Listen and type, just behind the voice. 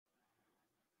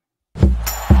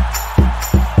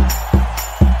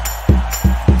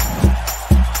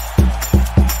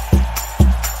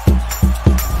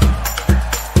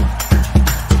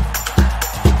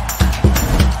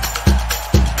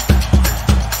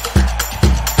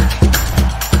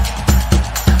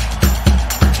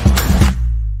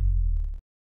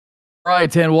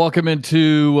right, and welcome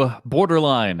into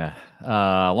BoarderLine.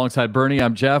 Alongside Bernie,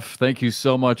 I'm Jeff. Thank you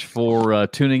so much for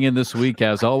tuning in this week,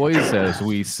 as always, as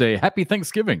we say Happy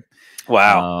Thanksgiving.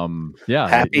 Wow. Yeah,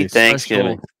 Happy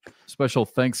Thanksgiving. Special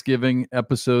Thanksgiving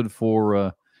episode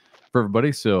for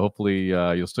everybody. So hopefully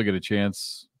you'll still get a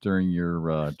chance during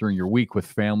your week with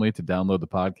family to download the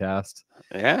podcast.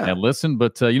 Yeah. And listen,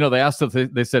 but they asked us.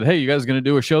 They said, "Hey, you guys going to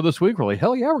do a show this week?" We're like,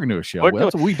 "Hell yeah, we're going to do a show." Well,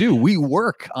 that's what we do. We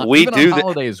work. Even on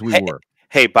holidays. We work.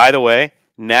 Hey, by the way,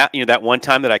 now that one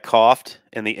time that I coughed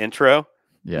in the intro.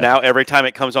 Yeah. Now every time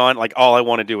it comes on, like all I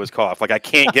want to do is cough. Like I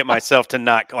can't get myself to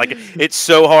not. Like it's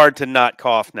so hard to not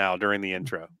cough now during the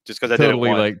intro, just because I did it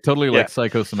once. Totally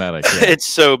psychosomatic. Yeah. It's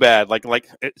so bad. Like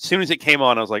as soon as it came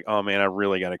on, I was like, "Oh man, I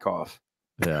really got to cough."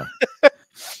 Yeah.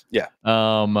 Yeah.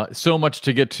 So much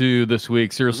to get to this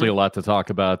week. Seriously, a lot to talk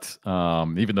about.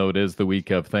 Even though it is the week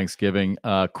of Thanksgiving.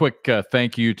 Quick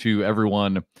thank you to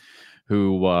everyone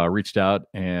who reached out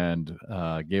and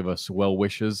gave us well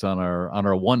wishes on our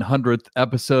 100th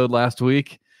episode last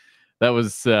week. That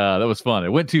was fun. It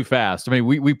went too fast. I mean,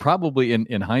 we probably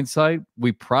in hindsight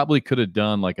we probably could have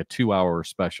done like a 2-hour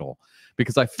special,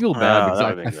 because I feel bad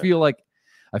because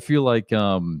I feel like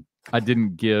I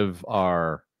didn't give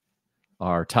our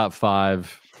top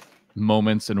 5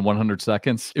 moments in 100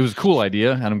 seconds. It was a cool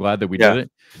idea, and I'm glad that we did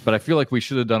it. But I feel like we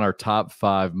should have done our top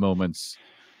 5 moments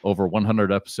over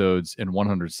 100 episodes in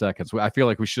 100 seconds. I feel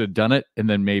like we should have done it and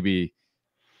then maybe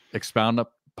expound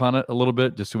upon it a little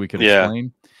bit just so we could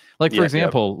explain. Like, for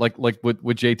example, like with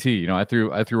JT,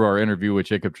 I threw our interview with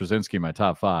Jacob Trzynski in my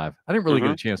top 5. I didn't really get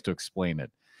a chance to explain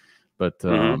it, but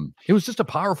it was just a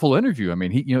powerful interview. I mean,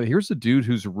 here's a dude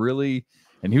who's really,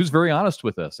 and he was very honest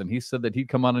with us, and he said that he'd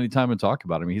come on anytime and talk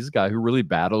about it. I mean, he's a guy who really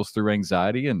battles through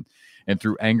anxiety and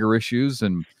through anger issues.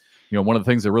 And, one of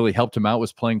the things that really helped him out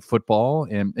was playing football.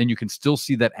 And you can still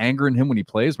see that anger in him when he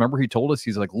plays. Remember, he told us,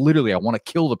 he's like, literally, I want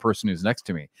to kill the person who's next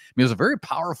to me. I mean, it was a very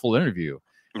powerful interview.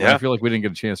 Yeah. I feel like we didn't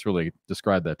get a chance to really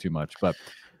describe that too much, but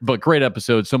great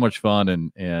episode. So much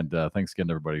fun. And thanks again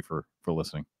to everybody for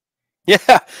listening.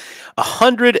 Yeah.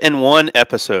 101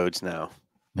 episodes now.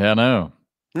 Yeah, I know.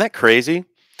 Isn't that crazy?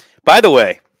 By the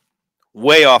way,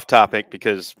 way off topic,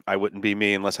 because I wouldn't be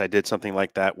me unless I did something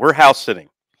like that. We're house sitting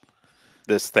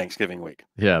this Thanksgiving week.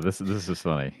 Yeah, this is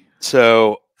funny.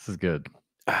 So this is good.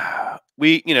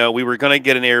 We were going to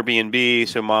get an Airbnb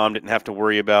so Mom didn't have to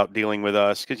worry about dealing with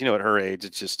us, because, at her age,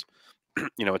 it's just,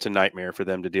 it's a nightmare for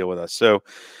them to deal with us. So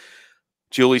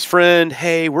Julie's friend,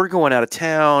 hey, we're going out of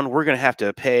town. We're going to have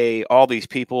to pay all these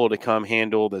people to come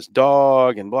handle this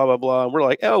dog and blah, blah, blah. And we're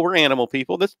like, oh, we're animal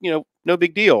people. That's, no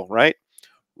big deal, right?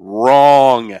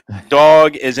 Wrong.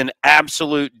 Dog is an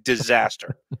absolute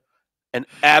disaster. An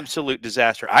absolute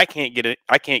disaster. I can't get it.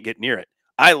 I can't get near it.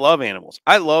 I love animals.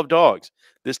 I love dogs.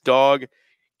 This dog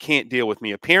can't deal with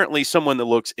me. Apparently, someone that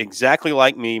looks exactly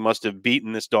like me must have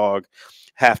beaten this dog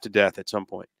half to death at some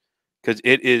point, because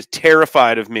it is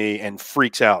terrified of me and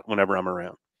freaks out whenever I'm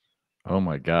around. Oh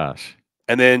my gosh.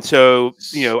 And then, so,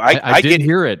 I did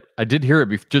hear it. I did hear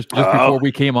it just before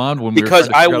we came on, when we because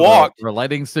I walked our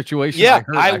lighting situation. Yeah,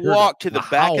 I walked to the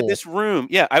back of this room.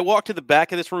 Yeah, I walked to the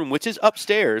back of this room, which is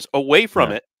upstairs, away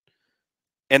from it.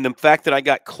 And the fact that I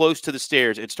got close to the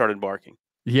stairs, it started barking.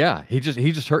 Yeah, he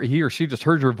or she just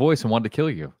heard your voice and wanted to kill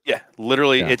you. Yeah,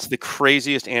 literally, it's the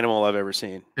craziest animal I've ever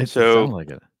seen. It sounds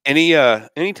like it.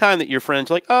 Any time that your friend's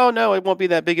like, oh no, it won't be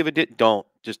that big of a deal,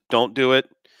 don't do it.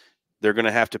 They're going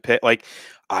to have to pay. Like,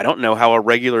 I don't know how a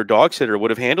regular dog sitter would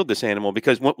have handled this animal,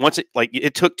 because once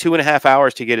it took 2.5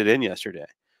 hours to get it in yesterday.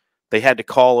 They had to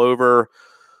call over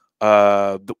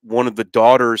one of the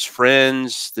daughter's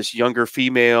friends, this younger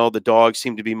female. The dog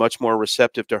seemed to be much more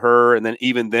receptive to her. And then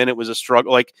even then it was a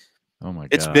struggle. Like, oh my God,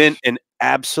 it's been an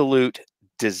absolute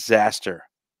disaster.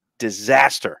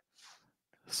 So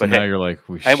but now you're like,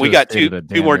 we got two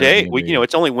more days.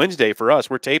 It's only Wednesday for us.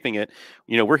 We're taping it.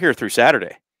 We're here through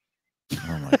Saturday.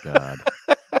 Oh my God.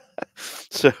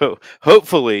 So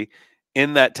hopefully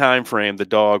in that time frame, the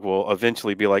dog will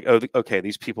eventually be like, oh, okay,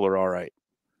 these people are all right.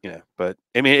 But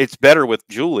I mean, it's better with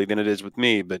Julie than it is with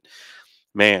me, but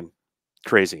man,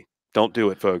 crazy. Don't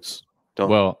do it, folks. Don't.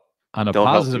 Well, on a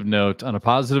positive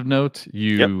note,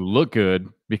 you look good,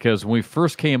 because when we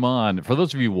first came on, for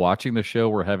those of you watching the show,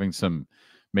 we're having some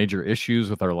major issues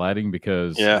with our lighting,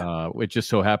 because it just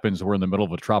so happens we're in the middle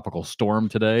of a tropical storm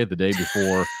today, the day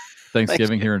before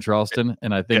Thanksgiving here in Charleston,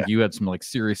 and I think you had some like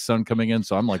serious sun coming in,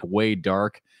 so I'm like way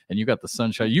dark, and you got the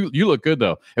sunshine. You look good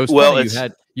though. It was funny.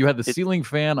 You had the ceiling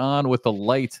fan on with the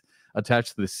light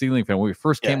attached to the ceiling fan. When we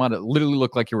first came on, it literally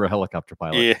looked like you were a helicopter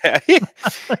pilot. Yeah,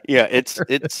 yeah. It's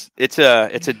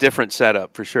a different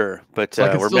setup for sure. But So I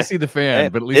can we're still see the fan, hey,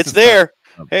 but at least it's there.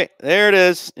 not. Hey, there it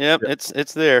is. Yep, Yeah.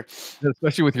 it's there.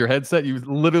 Especially with your headset, you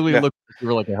literally look like you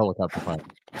were like a helicopter pilot.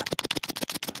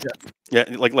 Yeah,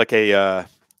 like a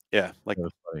like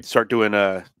start doing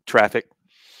traffic.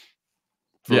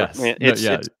 Yes.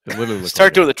 It's literally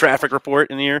start doing the traffic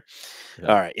report in the ear.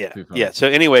 All right, yeah. So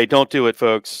anyway, don't do it,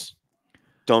 folks.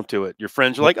 Don't do it. Your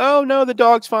friends are like, "Oh no, the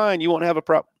dog's fine. You won't have a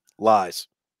problem." Lies.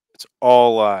 It's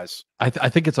all lies. I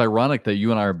think it's ironic that you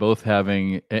and I are both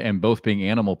having, and both being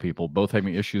animal people, both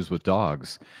having issues with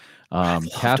dogs.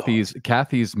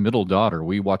 Kathy's middle daughter,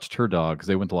 we watched her dog because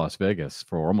they went to Las Vegas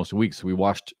for almost a week. So we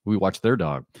watched their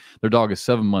dog. Their dog is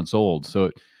 7 months old,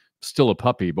 so still a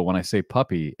puppy. But when I say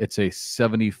puppy, it's a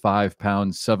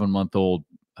 75-pound, 7-month-old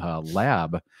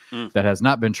lab that has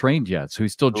not been trained yet. So he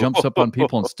still jumps up on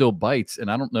people and still bites.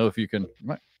 And I don't know if you can.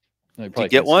 You probably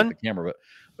get one the camera,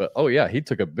 but oh yeah, he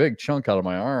took a big chunk out of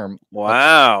my arm.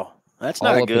 Wow, that's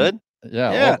not good. All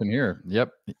up in here.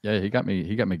 Yep. Yeah, he got me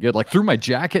good. Like through my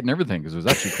jacket and everything because it was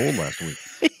actually cold last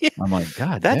week. I'm like,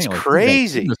 God, that's dang,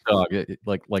 crazy. This dog.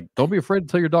 Like, don't be afraid to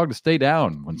tell your dog to stay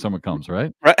down when someone comes,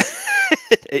 right? Right.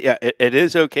 Yeah, it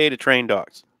is okay to train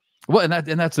dogs. Well, and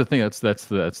that's the thing. That's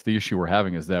the issue we're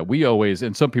having is that we always,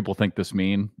 and some people think this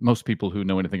mean. Most people who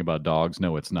know anything about dogs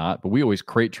know it's not. But we always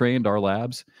crate trained our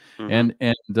labs, and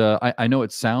I know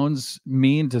it sounds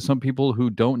mean to some people who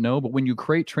don't know. But when you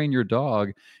crate train your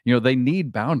dog, they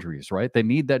need boundaries, right? They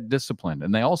need that discipline,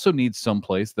 and they also need some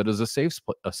place that is a safe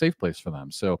place for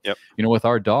them. So, with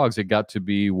our dogs, it got to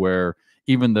be where,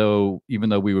 even though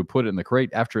we would put it in the crate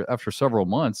after several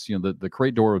months, the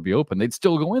crate door would be open. They'd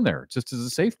still go in there just as a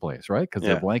safe place, right? Because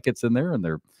their blankets in there and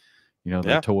their,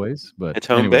 their toys. But it's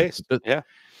home based.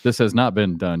 This has not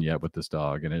been done yet with this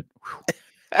dog, and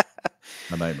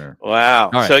a nightmare. Wow.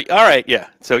 All right.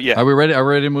 So Are we ready? Are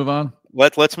we ready to move on?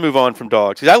 Let's move on from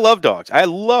dogs because I love dogs. I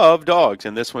love dogs,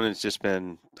 and this one has just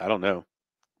been, I don't know,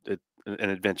 an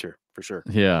adventure for sure.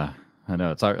 Yeah. I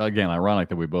know. It's, again, ironic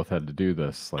that we both had to do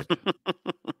this like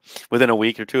within a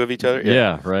week or two of each other.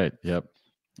 Yeah, right. Yep.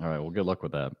 All right. Well, good luck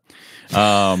with that.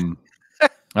 All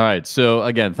right. So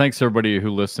again, thanks everybody who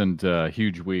listened.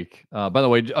 Huge week. By the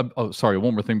way, sorry,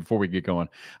 one more thing before we get going.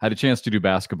 I had a chance to do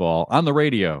basketball on the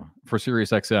radio for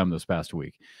Sirius XM this past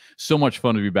week. So much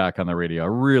fun to be back on the radio. I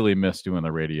really miss doing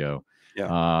the radio.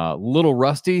 Yeah. Little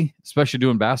rusty, especially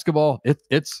doing basketball.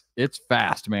 It's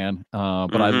fast, man.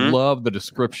 But I love the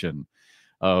description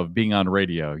of being on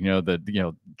radio.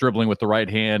 Dribbling with the right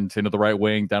hand into the right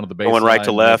wing, down to the baseline, going right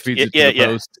to left.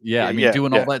 Post. I mean,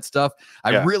 doing all that stuff.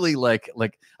 I really like.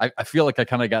 I feel like I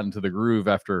kind of got into the groove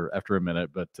after a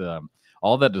minute, but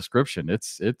all that description,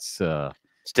 it's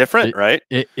different, right?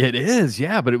 It is,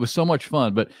 yeah, but it was so much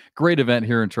fun. But great event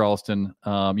here in Charleston.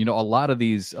 A lot of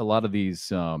these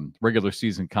regular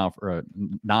season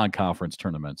non-conference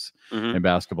tournaments in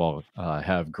basketball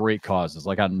have great causes.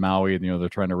 Like on Maui, they're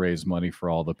trying to raise money for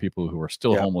all the people who are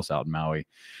still homeless out in Maui.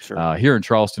 Sure. Here in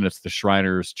Charleston, it's the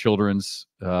Shriners Children's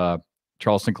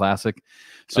Charleston Classic.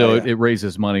 So it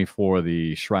raises money for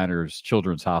the Shriners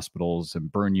Children's hospitals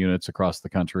and burn units across the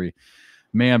country.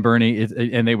 Man, Bernie,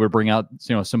 and they would bring out,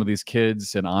 some of these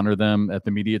kids and honor them at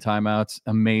the media timeouts.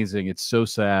 Amazing. It's so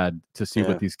sad to see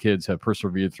what these kids have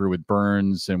persevered through with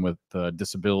burns and with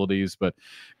disabilities, but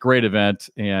great event.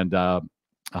 And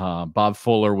Bob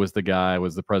Fuller was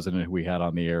the president who we had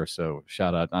on the air. So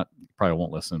shout out. Probably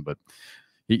won't listen, but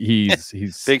he's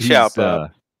big shout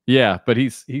out. Yeah, but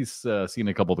he's seen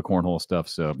a couple of the cornhole stuff.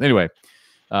 So anyway.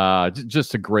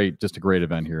 Just a great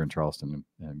event here in Charleston,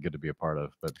 and good to be a part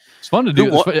of. But it's fun to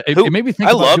do. It made me think.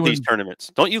 I love these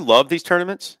tournaments. Don't you love these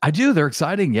tournaments? I do. They're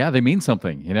exciting. Yeah, they mean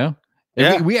something. Yeah.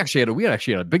 We actually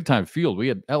had a big time field. We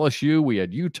had LSU, we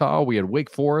had Utah, we had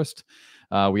Wake Forest,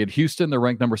 we had Houston. They're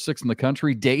ranked number 6 in the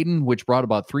country. Dayton, which brought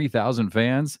about 3,000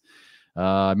 fans.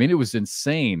 I mean, it was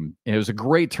insane. It was a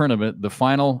great tournament. The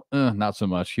final, not so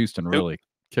much. Houston really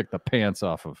kicked the pants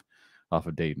off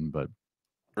of Dayton, but.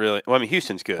 Really? Well, I mean,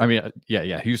 Houston's good. I mean,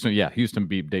 Houston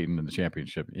beat Dayton in the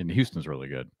championship, and Houston's really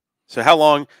good. So how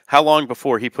long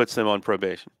before he puts them on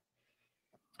probation?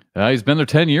 He's been there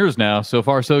 10 years now. So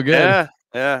far, so good.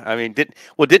 Yeah. I mean,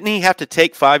 didn't he have to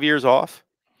take 5 years off?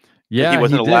 Yeah, he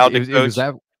wasn't allowed to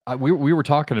coach. We were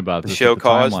talking about this, the show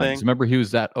cause thing. Remember, he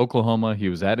was at Oklahoma, he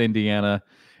was at Indiana,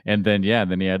 and then he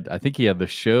had, I think he had the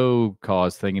show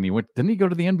cause thing, and didn't he go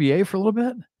to the NBA for a little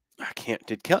bit?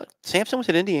 Did Sampson was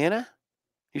at Indiana?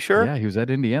 You sure? Yeah, he was at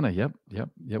Indiana. Yep.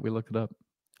 We looked it up.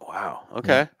 Wow.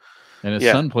 Okay. Yeah. And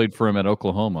his son played for him at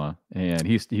Oklahoma, and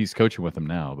he's coaching with him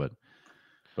now. But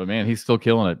But man, he's still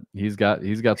killing it. He's got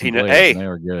some players, Hey, and they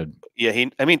are good. yeah,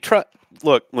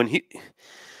 look, when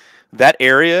that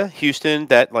area, Houston,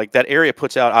 that area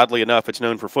puts out, oddly enough, it's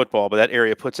known for football, but that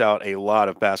area puts out a lot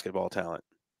of basketball talent.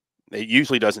 It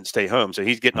usually doesn't stay home, so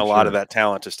he's getting I'm a lot of sure. that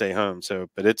talent to stay home. So,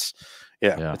 but it's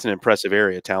Yeah. it's an impressive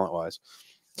area talent wise.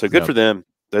 So good Yep. for them.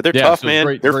 They're Yeah, tough, so it's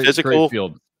man. They're physical. Great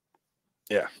field.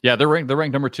 Yeah. Yeah, they're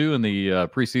ranked number 2 in the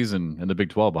preseason in the Big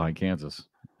 12 behind Kansas.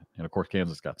 And of course,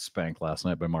 Kansas got spanked last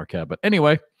night by Marquette. But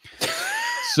anyway,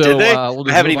 so Did they? we'll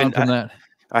just move on from that.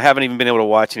 I haven't even been able to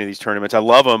watch any of these tournaments. I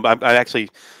love them. I actually,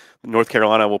 North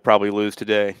Carolina will probably lose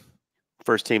today.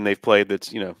 First team they've played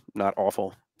that's not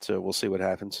awful. So we'll see what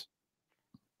happens.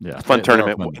 Yeah, fun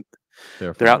tournament.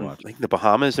 They're out in the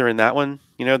Bahamas. They're in that one.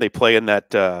 They play in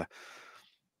that.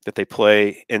 That they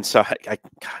play inside. God,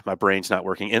 my brain's not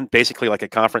working. In basically like a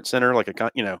conference center, like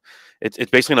it's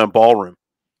basically in a ballroom.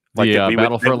 Like the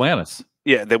Battle for Atlantis.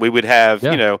 Yeah, that we would have,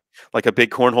 like a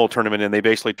big cornhole tournament, and they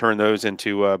basically turn those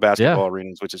into basketball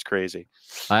arenas, which is crazy.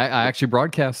 I actually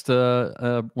broadcast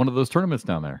one of those tournaments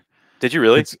down there. Did you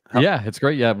really? It's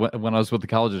great. Yeah, when I was with the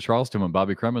College of Charleston, when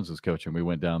Bobby Cremens was coaching, we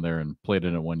went down there and played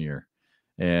in it one year.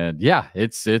 And yeah,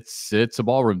 it's a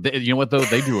ballroom. You know what though?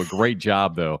 They do a great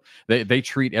job though. They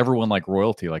treat everyone like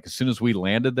royalty. Like as soon as we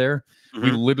landed there,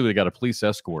 we literally got a police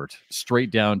escort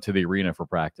straight down to the arena for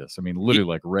practice. I mean, literally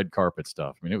like red carpet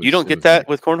stuff. I mean, you don't get that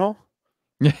with cornhole?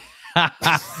 No,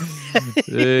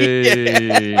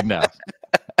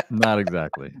 not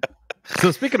exactly.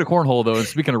 So speaking of cornhole though, and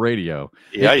speaking of radio,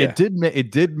 it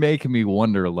did make me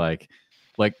wonder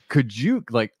could you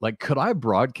could I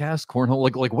broadcast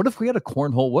cornhole? Like what if we had a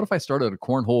cornhole? What if I started a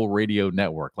cornhole radio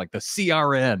network, like the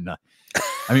CRN?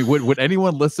 I mean, would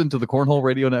anyone listen to the cornhole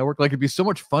radio network? Like it'd be so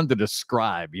much fun to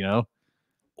describe,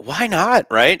 Why not?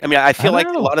 Right? I mean, I feel like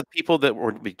a lot of people that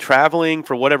would be traveling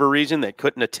for whatever reason that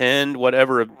couldn't attend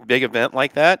whatever a big event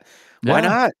like that. Why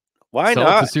not? Why Sell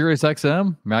not? it to Sirius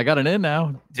XM. I mean, I got it in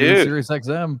now, dude. Sirius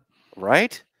XM,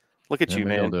 right? Look at you,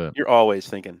 man. You're always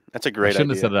thinking. That's a great idea. I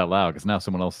shouldn't have said it out loud because now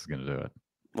someone else is going to do it.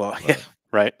 Well, yeah,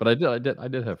 right. But I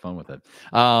did have fun with it.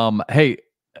 Hey,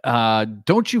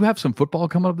 don't you have some football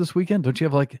coming up this weekend? Don't you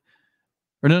have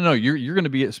or no, you're going to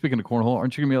be speaking of cornhole.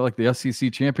 Aren't you going to be at like the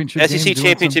SEC championship? SEC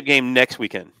championship game next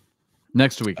weekend.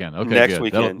 Next weekend. Okay, next good.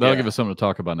 weekend. That'll give us something to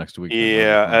talk about next week.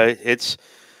 Yeah, it's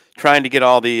trying to get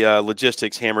all the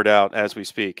logistics hammered out as we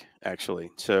speak.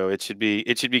 Actually, so it should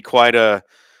be quite a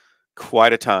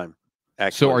time.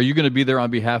 Actually. So, are you going to be there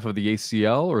on behalf of the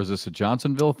ACL, or is this a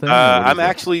Johnsonville thing? I'm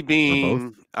actually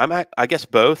being. I guess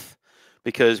both,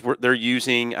 because they're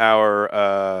using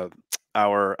our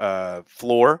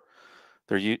floor.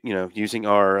 They're using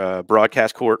our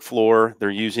broadcast court floor.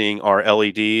 They're using our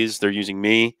LEDs. They're using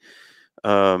me,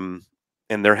 and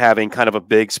they're having kind of a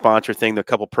big sponsor thing. A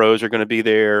couple pros are going to be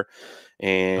there,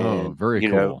 and very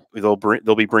cool.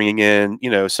 They'll be bringing in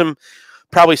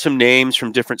probably some names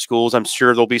from different schools. I'm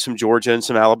sure there'll be some Georgia and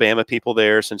some Alabama people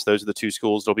there, since those are the two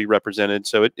schools that'll be represented.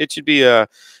 So it should be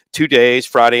 2 days,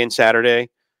 Friday and Saturday,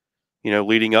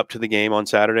 leading up to the game on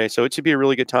Saturday. So it should be a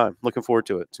really good time. Looking forward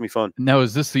to it. It's gonna be fun. Now,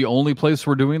 is this the only place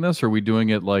we're doing this? Or are we doing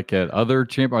it like at other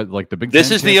like the Big Ten?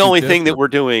 This is the only thing that we're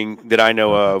doing that I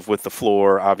know of, with the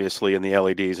floor, obviously, and the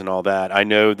LEDs and all that. I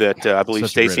know that I believe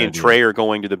Stacy and Trey are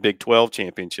going to the Big 12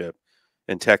 championship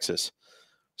in Texas.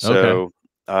 So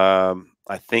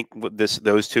I think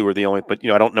those two are the only, but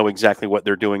I don't know exactly what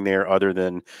they're doing there, other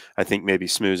than I think maybe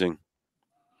smoozing.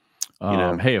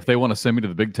 Hey, if they want to send me to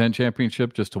the Big Ten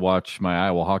championship just to watch my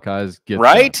Iowa Hawkeyes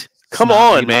get come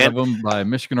on, man, out of them by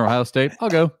Michigan or Ohio State, I'll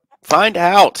go. Find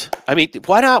out. I mean,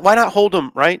 why not hold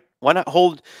them, right? Why not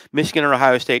hold Michigan or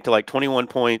Ohio State to like 21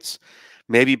 points,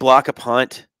 maybe block a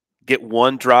punt, get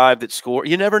one drive that score.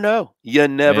 You never know.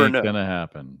 Ain't gonna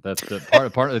happen. That's the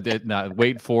part of it. Now,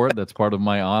 wait for it. That's part of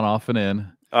my on, off, and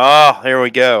in. Oh, there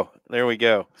we go.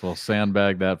 So I'll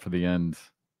sandbag that for the end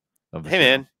of the show.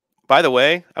 Man, by the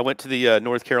way, I went to the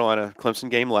North Carolina Clemson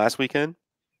game last weekend.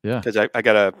 Yeah. Because I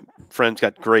got a friend's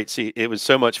got great seat. It was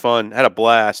so much fun. Had a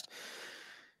blast.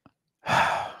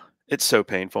 It's so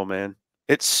painful, man.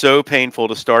 It's so painful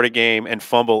to start a game and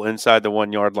fumble inside the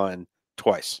 1 yard line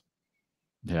twice.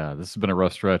 Yeah, this has been a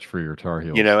rough stretch for your Tar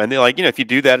Heels. And they're like, if you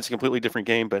do that, it's a completely different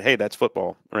game. But hey, that's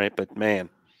football, right? But man,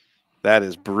 that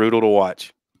is brutal to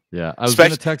watch. Yeah, I was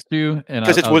going to text you, and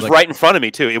because it was right in front of me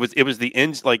too. It was the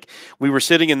ends. Like, we were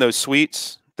sitting in those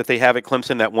suites that they have at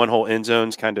Clemson, that one whole end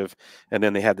zones kind of, and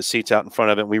then they had the seats out in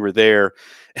front of it. And we were there,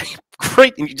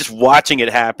 great, and just watching it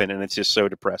happen, and it's just so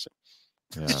depressing.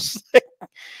 Yeah,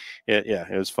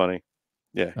 it was funny.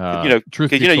 Yeah,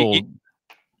 truth be told,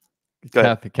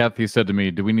 Kathy said to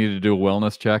me, "Do we need to do a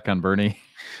wellness check on Bernie?"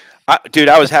 Dude,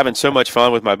 I was having so much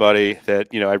fun with my buddy that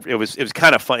it was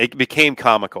kind of fun. It became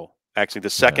comical. Actually, the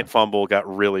second fumble got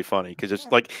really funny because it's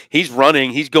like he's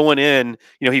running, he's going in.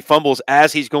 He fumbles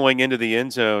as he's going into the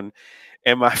end zone,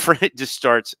 and my friend just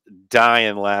starts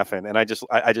dying laughing, and I just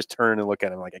turn and look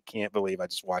at him like, I can't believe I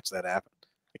just watched that happen.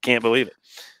 I can't believe it.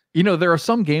 There are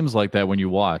some games like that when you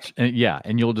watch,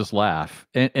 and you'll just laugh.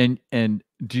 And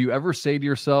do you ever say to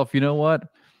yourself, you know what?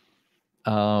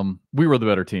 We were the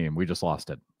better team. We just lost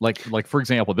it. Like for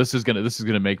example, this is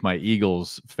gonna make my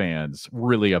Eagles fans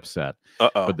really upset.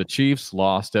 But the Chiefs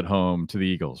lost at home to the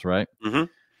Eagles, right? Mm-hmm.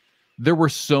 There were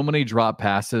so many drop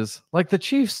passes. Like the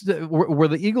Chiefs, were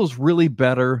the Eagles really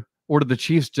better, or did the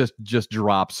Chiefs just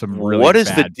drop some really What is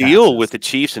the bad deal passes? with the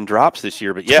Chiefs and drops this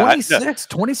year? But yeah,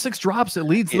 26 drops. It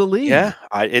leads the league. Yeah,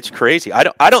 it's crazy.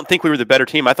 I don't think we were the better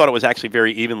team. I thought it was actually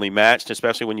very evenly matched,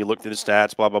 especially when you looked at the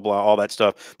stats, blah blah blah, all that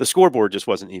stuff. The scoreboard just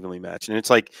wasn't evenly matched, and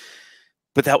it's like,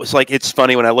 but that was like, it's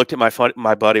funny when I looked at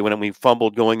my buddy when we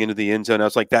fumbled going into the end zone. I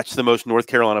was like, that's the most North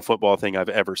Carolina football thing I've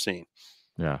ever seen.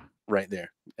 Yeah, right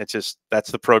there. It's just, that's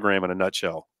the program in a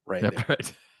nutshell, right there.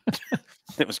 Right.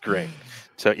 It was great.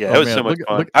 So yeah, it was so much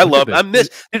fun. I miss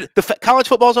college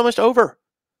football's almost over.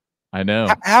 I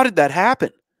know. How did that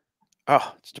happen?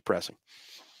 Oh, it's depressing.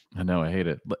 I know. I hate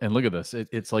it. And look at this.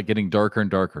 It's like getting darker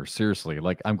and darker. Seriously.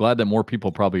 Like, I'm glad that more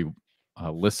people probably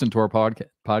listen to our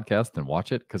podcast than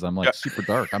watch it, because I'm like super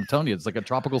dark. I'm telling you, it's like a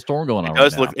tropical storm going on.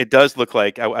 It does look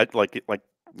like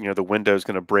the window's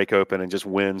going to break open and just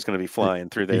wind's going to be flying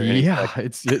through there. Yeah,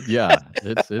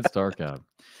 it's dark out.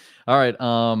 All right.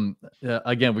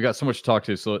 Again, we got so much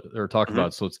to talk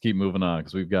about. So let's keep moving on,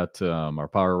 because we've got our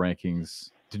power rankings.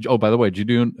 By the way, did you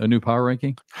do a new power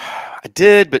ranking? I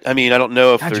did, but I mean, I don't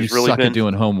know if there's really suck been at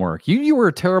doing homework. You were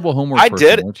a terrible homework. I person,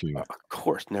 did it. weren't you? Of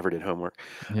course, never did homework.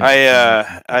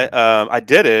 Yeah. I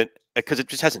did it because it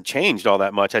just hasn't changed all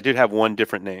that much. I did have one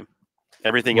different name.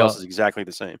 Everything else is exactly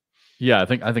the same. Yeah, I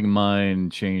think mine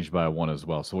changed by one as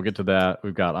well. So we'll get to that.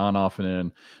 We've got on, off, and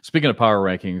in. Speaking of power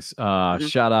rankings,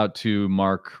 shout out to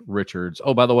Mark Richards.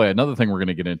 Oh, by the way, another thing we're going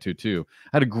to get into too.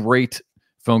 I had a great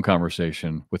phone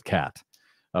conversation with Kat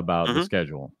about the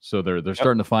schedule. So they're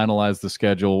starting to finalize the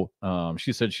schedule.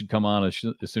 She said she'd come on as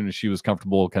soon as she was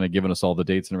comfortable, kind of giving us all the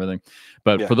dates and everything.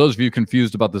 But for those of you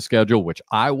confused about the schedule, which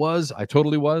I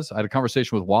totally was. I had a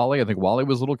conversation with Wally. I think Wally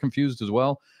was a little confused as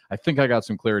well. I think I got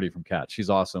some clarity from Kat. She's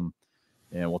awesome.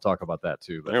 And we'll talk about that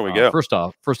too. But, there we go. First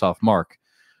off, Mark,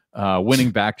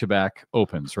 winning back-to-back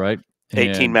opens, right?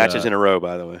 18 matches in a row,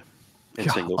 by the way. In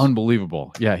singles.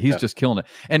 Unbelievable. Yeah, he's just killing it.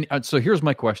 And so here's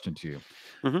my question to you.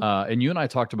 And you and I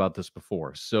talked about this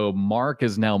before. So Mark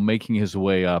is now making his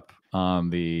way up on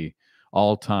the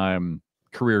all-time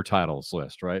career titles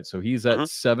list, right? So he's at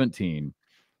 17.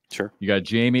 Sure. You got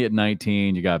Jamie at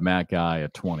 19. You got Matt Guy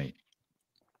at 20.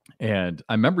 And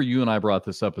I remember you and I brought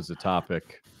this up as a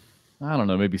topic, I don't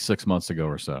know, maybe 6 months ago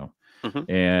or so.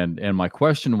 And my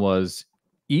question was,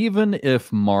 even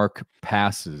if Mark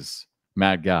passes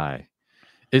Matt Guy,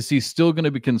 is he still going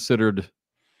to be considered,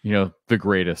 the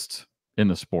greatest in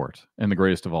the sport and the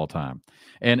greatest of all time?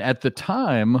 And at the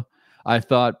time, I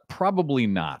thought probably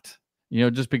not.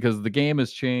 Just because the game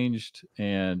has changed,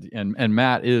 and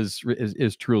Matt is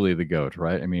truly the GOAT,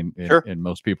 right? I mean, in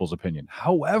most people's opinion.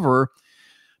 However,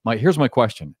 here's my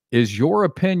question: is your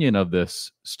opinion of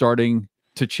this starting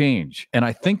to change? And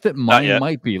I think that mine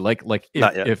might be like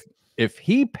if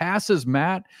he passes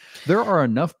Matt, there are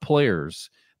enough players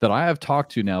that I have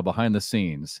talked to now behind the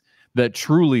scenes that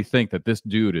truly think that this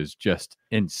dude is just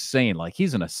insane. Like,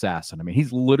 he's an assassin. I mean,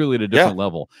 he's literally at a different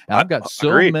level. And I've got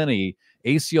so many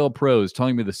ACL pros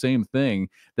telling me the same thing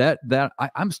that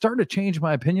I'm starting to change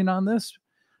my opinion on this.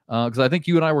 Because I think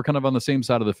you and I were kind of on the same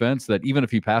side of the fence that even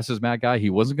if he passes Matt Guy, he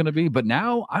wasn't going to be. But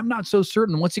now I'm not so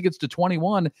certain. Once he gets to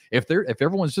 21, if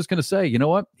everyone's just going to say, you know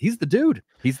what, he's the dude,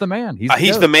 he's the man,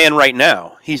 he's the man right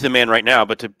now. He's the man right now.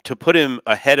 But to put him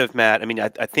ahead of Matt, I mean, I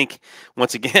think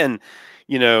once again,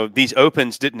 these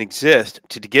opens didn't exist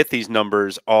to get these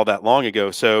numbers all that long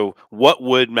ago. So what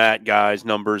would Matt Guy's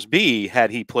numbers be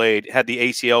had the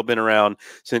ACL been around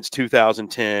since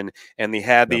 2010 and they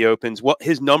had the opens? What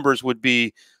his numbers would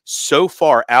be so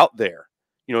far out there.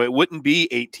 It wouldn't be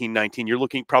 18, 19. You're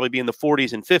looking probably be in the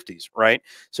 40s and 50s, right?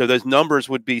 So those numbers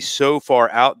would be so far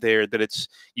out there that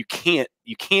you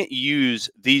can't use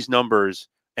these numbers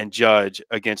and judge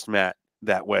against Matt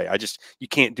that way. You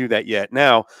can't do that yet.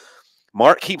 Now,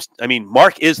 Mark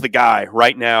is the guy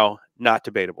right now, not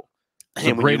debatable.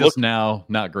 So greatest now,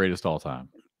 not greatest all time.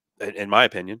 In my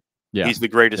opinion. Yeah. He's the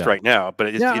greatest right now, but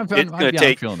it's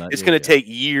going to take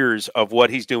years of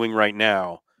what he's doing right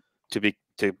now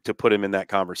to put him in that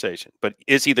conversation. But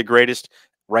is he the greatest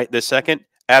right this second,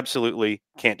 absolutely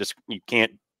you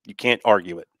can't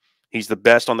argue it. He's the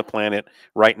best on the planet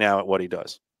right now at what he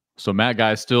does. So Matt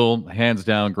Guy still hands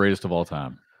down greatest of all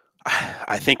time.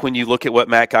 I think when you look at what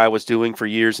Matt Guy was doing for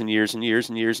years and years and years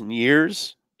and years and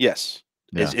years, yes.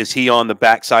 Yeah. Is he on the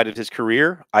backside of his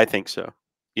career? I think so.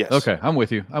 Yes. Okay, I'm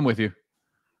with you. I'm with you.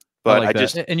 But I like that.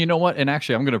 just And you know what? And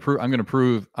actually, I'm going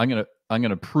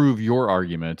to prove your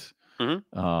argument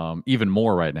even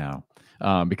more right now,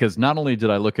 because not only did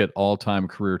I look at all-time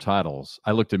career titles,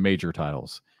 I looked at major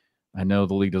titles. I know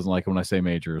the league doesn't like it when I say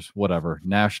majors, whatever,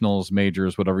 nationals,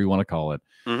 majors, whatever you want to call it.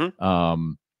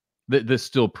 This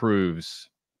still proves,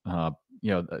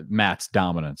 Matt's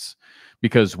dominance,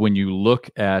 because when you look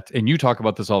at, and you talk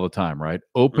about this all the time, right?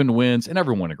 Open wins, and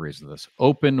everyone agrees with this.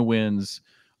 Open wins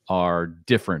are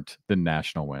different than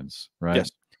national wins, right?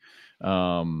 yes.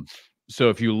 So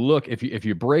if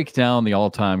you break down the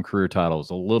all-time career titles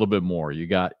a little bit more, you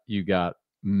got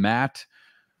Matt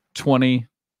 20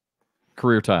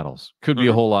 career titles. Could be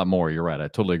a whole lot more. You're right. I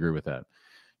totally agree with that.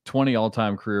 20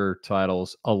 all-time career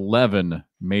titles, 11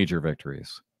 major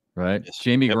victories, right? Yes.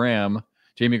 Jamie Graham,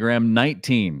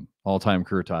 19 all-time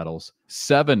career titles,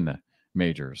 7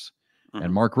 majors.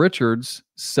 And Mark Richards,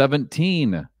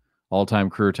 17 all-time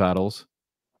career titles,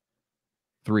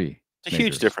 3 It's a majors.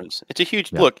 huge difference. It's a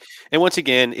huge look. And once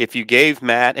again, if you gave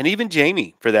Matt, and even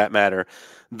Jamie for that matter,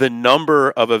 the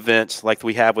number of events like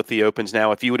we have with the Opens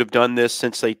now, if you would have done this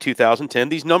since, say, 2010,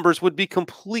 these numbers would be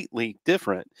completely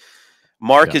different.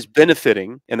 Mark is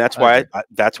benefiting, and that's why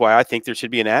I think there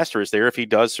should be an asterisk there if he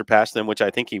does surpass them, which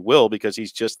I think he will, because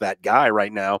he's just that guy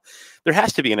right now. There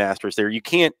has to be an asterisk there. You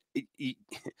can't.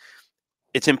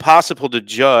 It's impossible to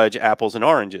judge apples and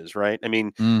oranges, right? I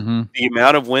mean, the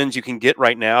amount of wins you can get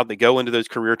right now that go into those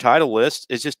career title lists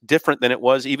is just different than it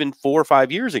was even 4 or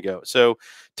 5 years ago. So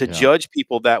to judge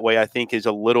people that way, I think, is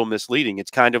a little misleading. It's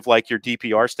kind of like your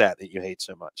DPR stat that you hate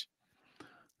so much.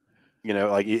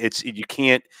 Like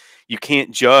you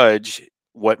can't judge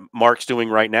what Mark's doing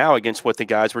right now against what the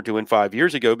guys were doing 5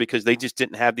 years ago, because they just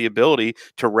didn't have the ability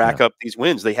to rack up these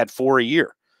wins. They had 4 a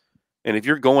year. And if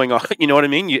you're going on, you know what I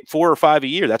mean? 4 or 5 a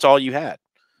year, that's all you had.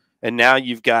 And now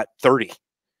you've got 30.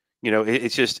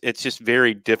 It's just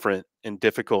very different and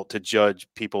difficult to judge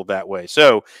people that way.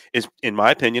 So in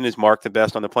my opinion, is Mark the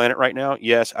best on the planet right now?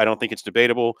 Yes. I don't think it's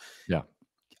debatable. Yeah.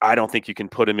 I don't think you can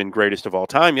put him in greatest of all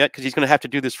time yet, because he's going to have to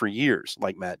do this for years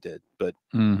like Matt did. But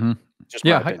just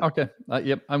my opinion. Okay.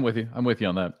 Yep. I'm with you. I'm with you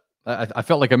on that. I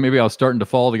felt like maybe I was starting to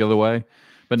fall the other way,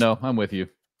 but no, I'm with you.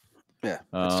 Yeah,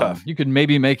 it's tough. You could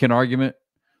maybe make an argument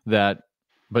that,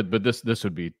 but this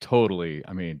would be totally,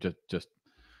 I mean, just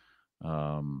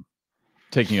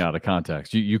taking it out of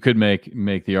context. You could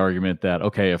make the argument that,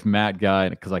 okay, if Matt Guy,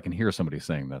 because I can hear somebody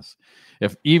saying this,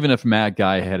 even if Matt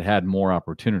Guy had more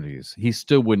opportunities, he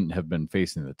still wouldn't have been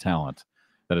facing the talent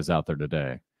that is out there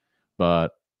today.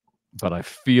 But I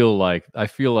feel like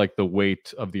the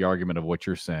weight of the argument of what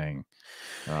you're saying,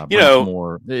 is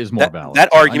more valid. That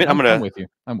argument, I'm with you.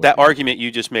 Argument you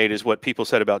just made is what people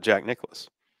said about Jack Nicklaus,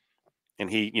 and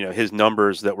his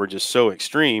numbers that were just so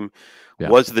extreme.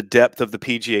 Was the depth of the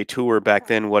PGA Tour back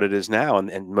then what it is now?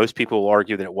 And most people will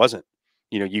argue that it wasn't.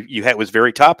 It was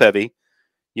very top heavy.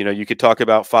 You could talk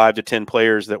about 5 to 10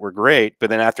 players that were great, but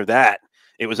then after that,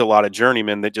 it was a lot of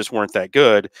journeymen that just weren't that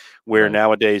good, where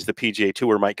nowadays the PGA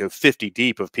Tour might go 50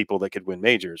 deep of people that could win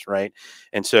majors, right?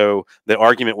 And so the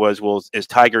argument was, well, is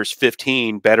Tiger's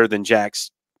 15 better than Jack's,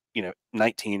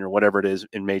 19 or whatever it is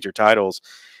in major titles?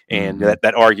 And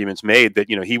that argument's made that,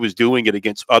 he was doing it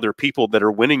against other people that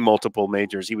are winning multiple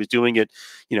majors. He was doing it,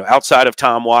 outside of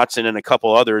Tom Watson and a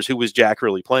couple others. Who was Jack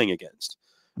really playing against?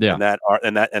 Yeah.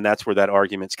 And that's where that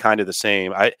argument's kind of the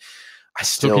same. I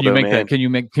still can you make that?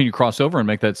 Can you cross over and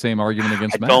make that same argument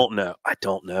against Matt? I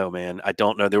don't know, man. I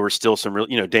don't know. There were still some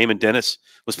real, Damon Dennis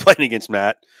was playing against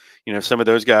Matt. Some of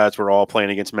those guys were all playing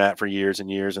against Matt for years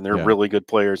and years, and they're really good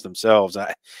players themselves.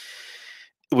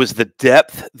 Was the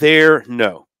depth there?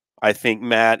 No. I think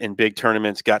Matt in big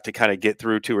tournaments got to kind of get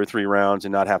through 2 or 3 rounds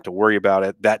and not have to worry about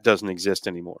it. That doesn't exist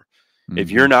anymore.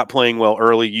 If you're not playing well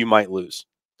early, you might lose.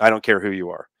 I don't care who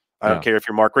you are. I don't care if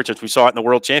you're Mark Richards. We saw it in the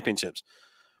World Championships.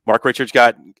 Mark Richards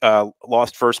got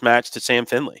lost first match to Sam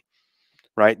Finley,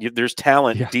 right? There's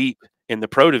talent deep in the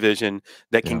pro division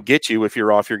that can get you if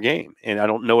you're off your game. And I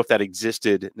don't know if that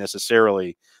existed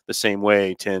necessarily the same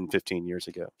way 10, 15 years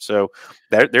ago. So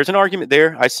there's an argument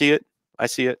there. I see it.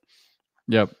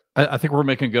 Yep. I think we're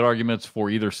making good arguments for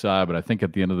either side, but I think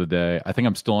at the end of the day, I think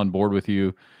I'm still on board with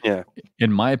you. Yeah.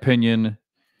 In my opinion,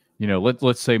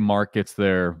 let's say Mark gets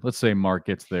there. Let's say Mark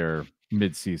gets there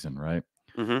mid-season, right?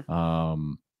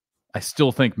 I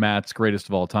still think Matt's greatest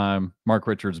of all time. Mark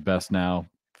Richards best now,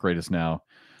 greatest now.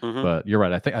 Mm-hmm. But you're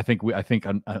right. I think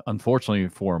unfortunately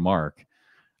for Mark,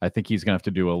 I think he's gonna have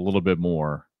to do a little bit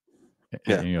more,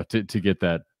 Yeah. to get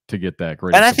that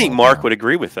greatest. And I of think all Mark time. would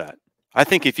agree with that. I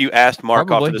think if you asked Mark off to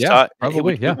Probably, the yeah, side, hey,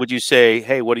 probably, yeah, would you say,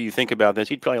 "Hey, what do you think about this?"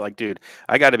 He'd probably like, "Dude,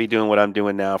 I got to be doing what I'm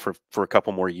doing now for a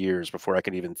couple more years before I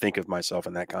can even think of myself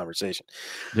in that conversation."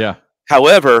 yeah.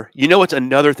 However, you know what's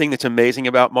another thing that's amazing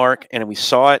about Mark, and we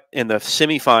saw it in the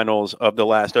semifinals of the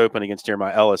last Open against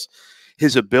Jeremiah Ellis,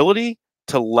 his ability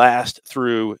to last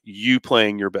through you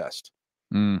playing your best.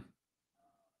 Mm,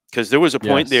 Because there was a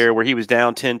point yes. there where he was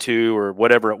down 10-2 or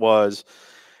whatever it was,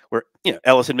 where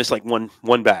Ellis had missed like one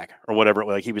back or whatever.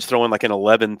 Like he was throwing like an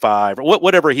 11-5 or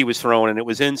whatever he was throwing, and it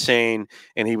was insane.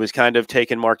 And he was kind of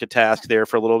taking Mark to task there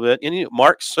for a little bit. And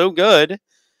Mark's so good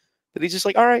that he's just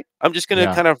like, all right, I'm just going to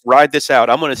Yeah. kind of ride this out.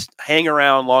 I'm going to hang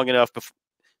around long enough.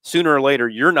 Sooner or later,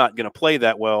 you're not going to play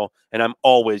that well, and I'm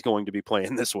always going to be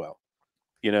playing this well.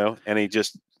 And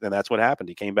and that's what happened.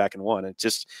 He came back and won. It's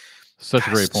just Such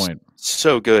a great point.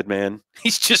 So good, man.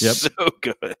 He's just Yep. so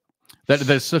good.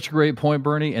 That's such a great point,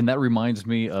 Bernie, and that reminds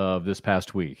me of this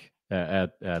past week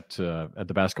at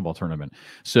the basketball tournament.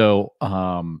 So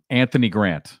Anthony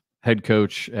Grant, head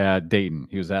coach at Dayton,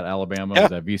 he was at Alabama, Yeah.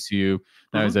 was at VCU,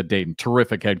 now he's at Dayton.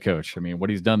 Terrific head coach. I mean, what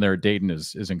he's done there at Dayton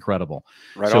is incredible.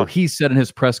 Right so on. he said in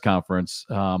his press conference,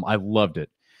 I loved it.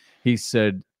 He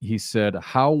said,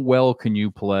 "How well can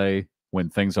you play when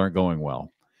things aren't going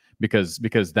well?" Because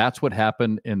that's what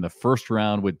happened in the first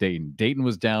round with Dayton. Dayton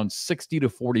was down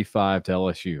 60-45 to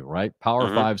LSU, right?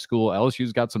 Power 5 school.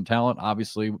 LSU's got some talent,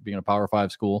 obviously, being a Power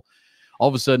 5 school. All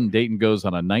of a sudden, Dayton goes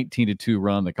on a 19-2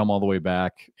 run. They come all the way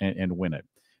back and win it.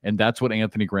 And that's what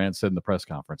Anthony Grant said in the press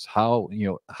conference. How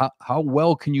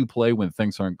well can you play when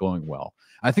things aren't going well?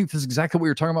 I think this is exactly what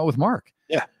you're talking about with Mark.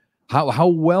 Yeah. How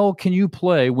well can you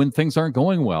play when things aren't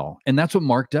going well? And that's what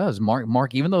Mark does.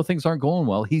 Mark, even though things aren't going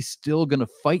well, he's still going to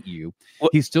fight you.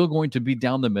 He's still going to be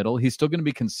down the middle. He's still going to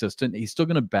be consistent. He's still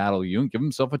going to battle you and give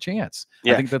himself a chance.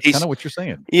 Yeah, I think that's kind of what you're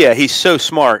saying. Yeah, he's so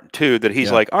smart too that he's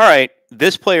like, all right,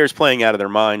 this player's playing out of their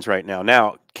minds right now.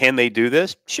 Now, can they do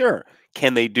this? Sure.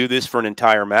 Can they do this for an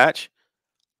entire match?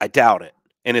 I doubt it.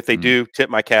 And if they do, tip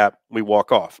my cap, we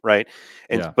walk off, right?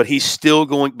 But he's still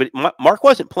going. But Mark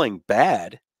wasn't playing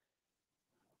bad.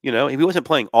 He wasn't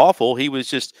playing awful. He was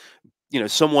just,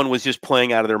 someone was just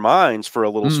playing out of their minds for a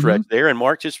little stretch there. And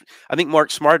I think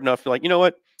Mark's smart enough to like, you know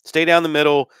what? Stay down the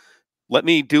middle. Let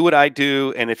me do what I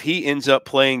do. And if he ends up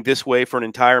playing this way for an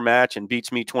entire match and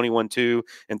beats me 21-2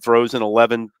 and throws an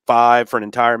 11-5 for an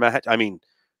entire match, I mean,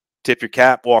 tip your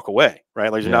cap, walk away,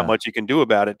 right? There's not much you can do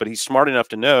about it. But he's smart enough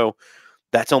to know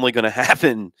that's only going to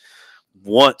happen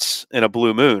once in a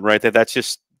blue moon, right?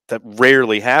 That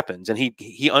rarely happens. And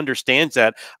he understands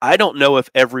that. I don't know if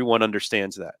everyone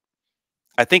understands that.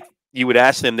 I think you would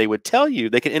ask them, they would tell you,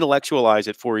 they can intellectualize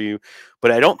it for you.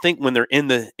 But I don't think when they're in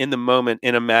the moment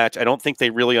in a match, I don't think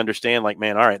they really understand, like,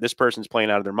 man, all right, this person's playing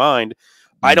out of their mind.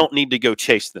 I don't need to go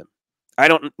chase them. I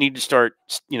don't need to start,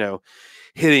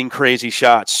 hitting crazy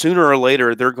shots. Sooner or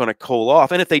later, they're going to cool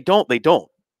off. And if they don't, they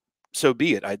don't. So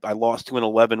be it. I lost to an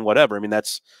 11, whatever. I mean,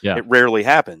 it rarely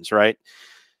happens, right?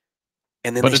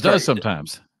 And then but it does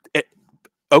sometimes.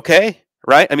 Okay,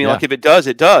 right? I mean, like if it does,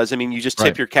 it does. I mean, you just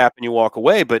tip your cap and you walk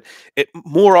away. But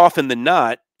more often than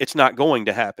not, it's not going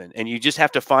to happen. And you just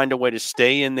have to find a way to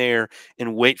stay in there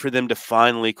and wait for them to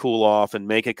finally cool off and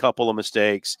make a couple of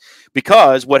mistakes.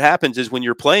 Because what happens is when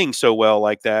you're playing so well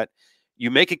like that,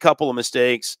 you make a couple of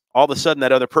mistakes, all of a sudden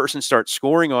that other person starts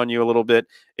scoring on you a little bit.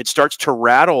 It starts to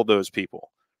rattle those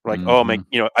people. Like, oh, man,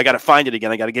 I got to find it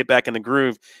again. I got to get back in the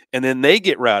groove. And then they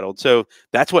get rattled. So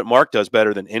that's what Mark does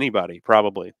better than anybody,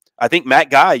 probably. I think Matt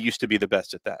Guy used to be the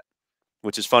best at that,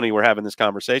 which is funny. We're having this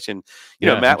conversation.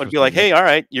 Matt would be like, hey, all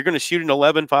right, you're going to shoot an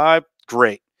 11-5.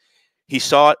 Great. He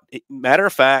saw it. Matter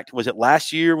of fact, was it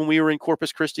last year when we were in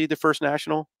Corpus Christi, the first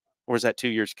national? Or was that 2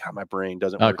 years? God, my brain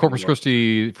doesn't work. Corpus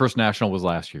Christi first national was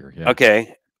last year. Yeah.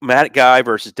 Okay. Matt Guy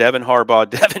versus Devin Harbaugh.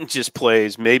 Devin just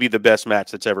plays maybe the best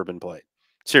match that's ever been played.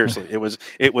 Seriously, it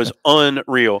was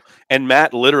unreal. And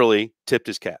Matt literally tipped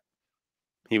his cap.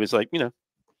 He was like,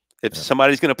 if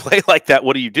somebody's going to play like that,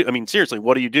 what do you do? I mean, seriously,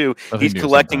 what do you do? He's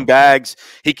collecting bags.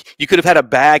 You could have had a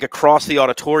bag across the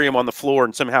auditorium on the floor,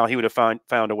 and somehow he would have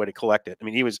found a way to collect it. I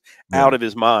mean, he was out of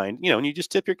his mind. And you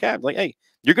just tip your cap. Like, hey,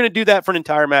 you're going to do that for an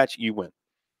entire match, you win.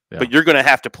 Yeah. But you're going to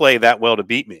have to play that well to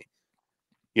beat me.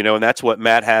 And that's what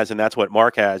Matt has, and that's what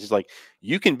Mark has. It's like,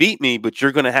 you can beat me, but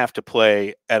you're going to have to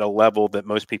play at a level that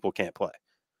most people can't play.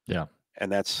 Yeah. And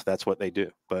that's what they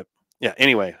do. But yeah,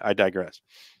 anyway, I digress.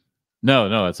 No,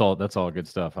 that's all good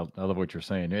stuff. I love what you're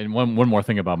saying. And one more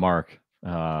thing about Mark.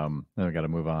 Then I got to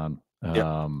move on.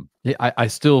 Yep. Yeah, I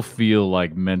still feel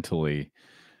like mentally,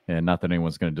 and not that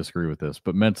anyone's going to disagree with this,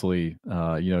 but mentally,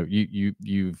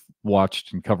 you've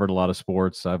watched and covered a lot of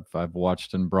sports. I've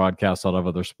watched and broadcast a lot of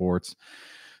other sports,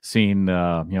 seen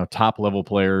top level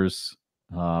players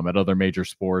at other major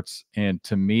sports, and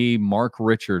to me, Mark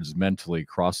Richards mentally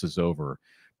crosses over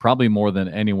probably more than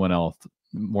anyone else,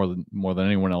 more than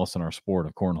anyone else in our sport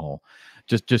of cornhole.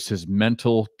 Just his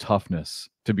mental toughness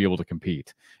to be able to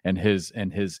compete, and his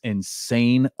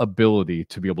insane ability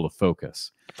to be able to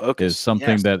focus is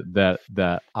something Yes.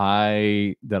 that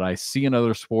I see in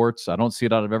other sports. I don't see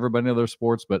it out of everybody in other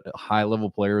sports, but high level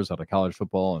players out of college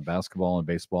football and basketball and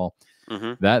baseball.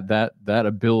 Mm-hmm. That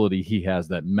ability he has,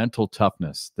 that mental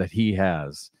toughness that he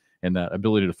has, and that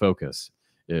ability to focus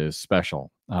is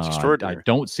special. It's I extraordinary.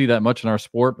 don't see that much in our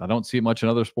sport. I don't see it much in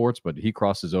other sports, but he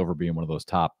crosses over being one of those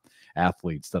top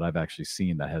athletes that I've actually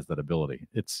seen that has that ability.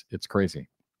 It's crazy.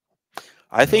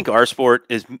 I think our sport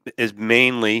is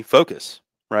mainly focus,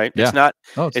 right? Yeah. It's not.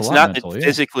 Oh, it's a It's lot not mental. Yeah.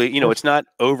 physically. It's not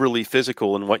overly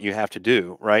physical in what you have to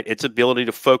do, right? It's ability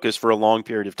to focus for a long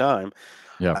period of time.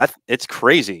 Yeah. It's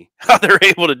crazy how they're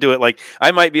able to do it. Like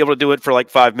I might be able to do it for like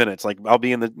 5 minutes. Like I'll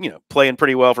be in the playing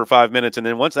pretty well for 5 minutes, and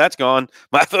then once that's gone,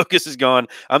 my focus is gone.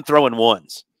 I'm throwing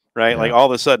ones, right? Yeah. Like all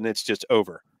of a sudden it's just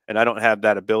over, and I don't have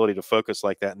that ability to focus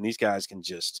like that. And these guys can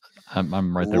just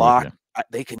I'm right there lock. with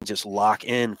They can just lock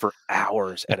in for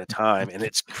hours at a time, and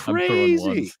it's I'm throwing crazy.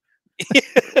 ones.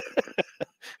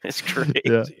 It's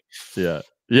crazy.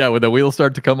 Yeah. When the wheels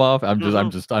start to come off, I'm going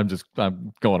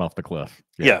off the cliff.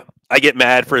 Yeah. I get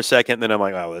mad for a second, then I'm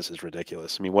like, oh, this is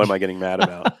ridiculous. I mean, what am I getting mad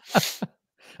about?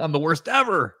 I'm the worst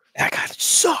ever. That guy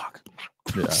suck.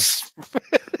 Yeah.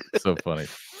 So funny.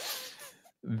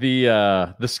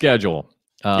 The schedule.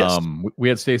 Yes. We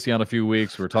had Stacy on a few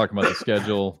weeks. We were talking about the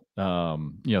schedule.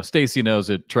 Stacy knows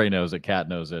it, Trey knows it, Kat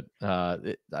knows it.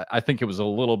 I think it was a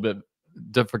little bit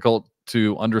difficult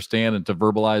to understand and to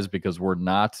verbalize because we're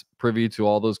not privy to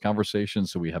all those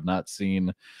conversations. So we have not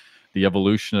seen the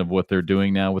evolution of what they're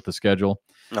doing now with the schedule.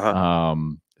 Uh-huh.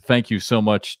 Thank you so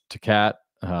much to Kat.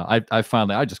 I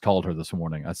just called her this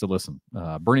morning. I said, listen,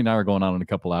 Bernie and I are going on in a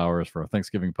couple hours for a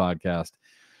Thanksgiving podcast.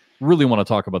 Really want to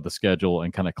talk about the schedule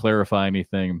and kind of clarify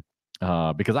anything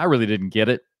because I really didn't get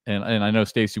it. And I know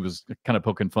Stacy was kind of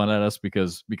poking fun at us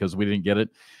because we didn't get it,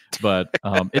 but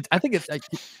I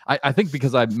think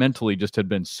because I mentally just had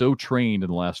been so trained in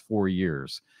the last 4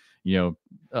 years,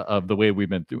 of the way we've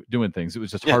been doing things. It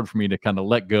was just hard for me to kind of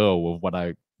let go of what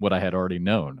I had already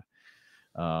known.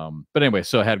 But anyway,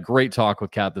 so I had a great talk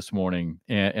with Kat this morning,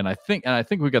 and I think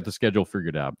we got the schedule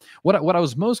figured out. What I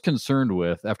was most concerned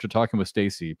with after talking with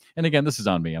Stacy, and again, this is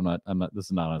on me. I'm not. This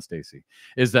is not on Stacy.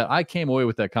 Is that I came away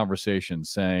with that conversation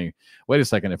saying, wait a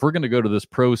second, if we're going to go to this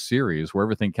pro series where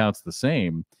everything counts the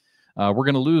same, we're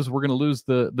going to lose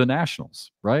the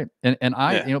nationals, right? And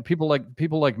people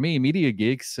like me, media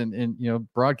geeks and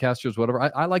broadcasters, whatever.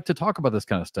 I like to talk about this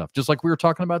kind of stuff, just like we were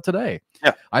talking about today.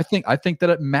 Yeah. I think that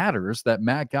it matters that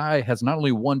Matt Guy has not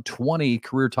only won 20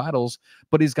 career titles,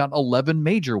 but he's got 11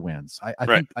 major wins.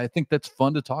 I think that's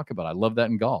fun to talk about. I love that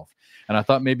in golf. And I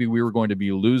thought maybe we were going to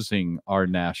be losing our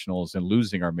nationals and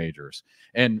losing our majors.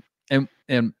 And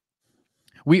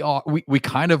we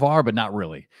kind of are, but not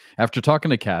really. After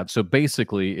talking to Kat, so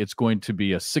basically it's going to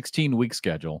be a 16-week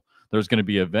schedule. There's going to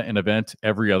be an event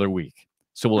every other week.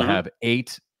 So we'll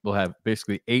have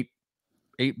basically eight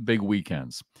big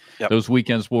weekends. Yep. Those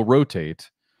weekends will rotate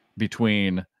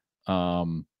between a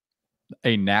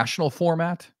national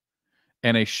format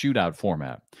and a shootout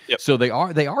format. Yep. So they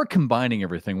are combining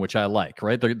everything, which I like,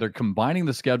 right? They're combining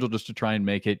the schedule just to try and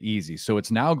make it easy. So it's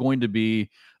now going to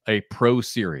be a pro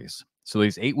series. So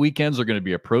these 8 weekends are going to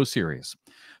be a pro series.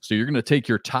 So you're going to take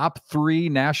your top 3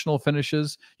 national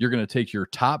finishes. You're going to take your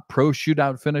top pro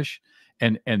shootout finish,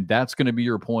 and that's going to be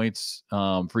your points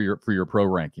for your pro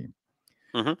ranking.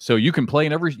 Mm-hmm. So you can play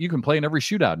in every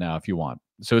shootout now if you want.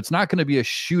 So it's not going to be a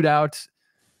shootout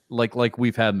like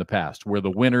we've had in the past where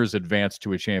the winners advance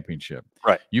to a championship.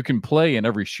 Right. You can play in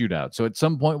every shootout. So at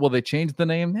some point, will they change the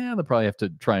name? Yeah, they'll probably have to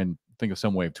try and think of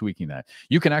some way of tweaking that.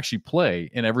 You can actually play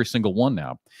in every single one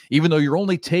now, even though you're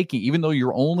only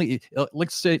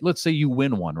let's say you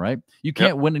win one, right? You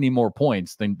can't win any more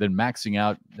points than maxing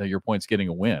out your points getting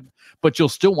a win, but you'll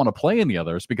still want to play in the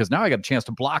others because now I got a chance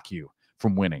to block you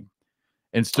from winning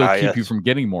and still keep you from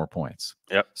getting more points.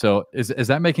 Yep. So is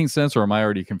that making sense, or am I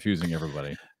already confusing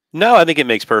everybody? No, I think it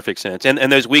makes perfect sense. And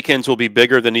those weekends will be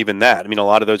bigger than even that. I mean, a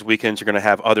lot of those weekends are going to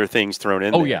have other things thrown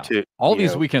in Oh there yeah. too. All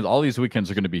these weekends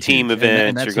are going to be Team huge. And events,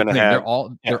 you're that's the going to thing. have,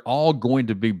 yeah. They're all going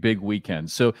to be big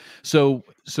weekends. So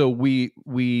we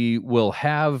will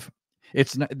have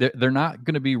it's not they're not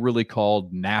going to be really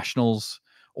called nationals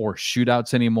or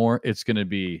shootouts anymore. It's going to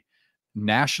be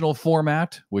national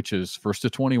format, which is first to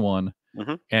 21,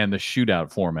 Hmm. and the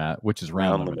shootout format, which is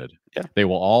round Round limit. limited. Yeah. They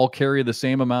will all carry the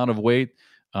same amount of weight.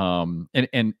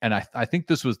 I think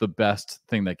this was the best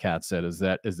thing that Kat said is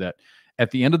that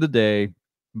at the end of the day,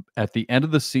 at the end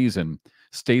of the season,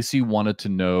 Stacy wanted to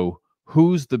know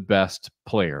who's the best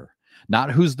player,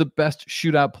 not who's the best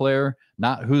shootout player,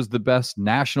 not who's the best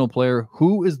national player,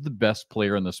 who is the best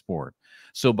player in the sport.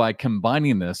 So by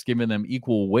combining this, giving them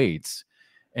equal weights,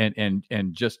 and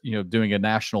just doing a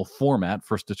national format,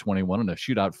 first to 21, and a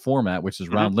shootout format, which is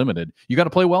Hmm. round limited, you got to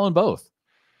play well in both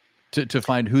to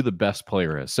find who the best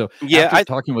player is. So Yeah. after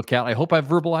talking with Kat, I hope I've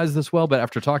verbalized this well, but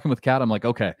after talking with Kat, I'm like,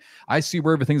 okay, I see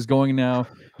where everything's going now.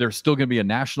 There's still going to be a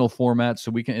national format,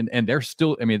 so we can, and there's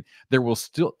still, I mean, there will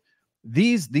still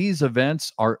these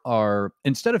events are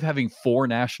instead of having 4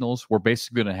 nationals, we're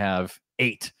basically going to have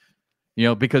 8.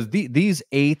 Because these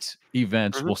 8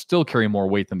 events Mhm. will still carry more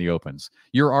weight than the opens.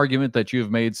 Your argument that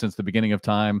you've made since the beginning of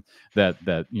time that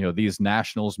these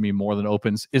nationals mean more than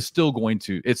opens is still going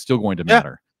to Yeah.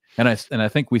 matter. And I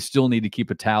think we still need to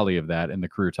keep a tally of that in the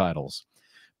career titles.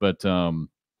 But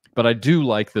I do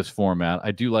like this format.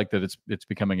 I do like that it's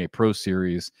becoming a pro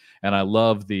series, and I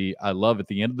love at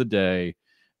the end of the day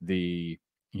the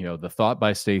thought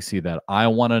by Stacy that I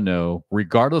want to know,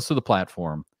 regardless of the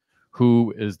platform,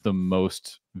 who is the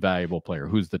most valuable player,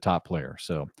 who's the top player.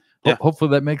 So Yeah.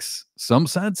 hopefully that makes some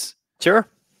sense. Sure.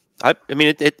 I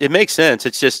mean, it makes sense.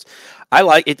 It's just, I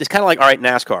like it. It's kind of like, all right,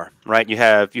 NASCAR, right? You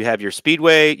have your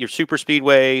speedway, your super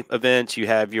speedway events. You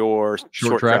have your Short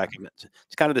short track. track events.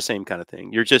 It's kind of the same kind of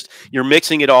thing. You're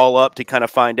mixing it all up to kind of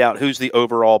find out who's the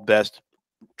overall best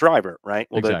driver, right?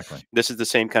 Well, Exactly. this is the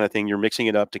same kind of thing. You're mixing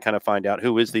it up to kind of find out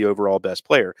who is the overall best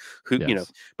player.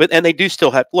 Yes. And they do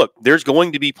still have. Look, there's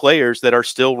going to be players that are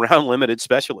still round limited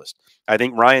specialists. I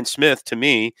think Ryan Smith, to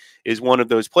me, is one of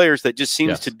those players that just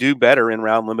seems to Yes. do better in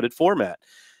round limited format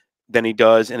than he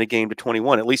does in a game to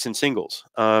 21, at least in singles.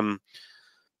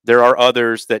 There are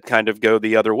others that kind of go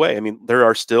the other way. I mean, there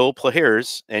are still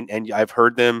players, and I've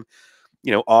heard them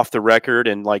off the record,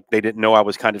 and like they didn't know I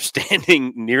was kind of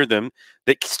standing near them,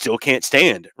 that still can't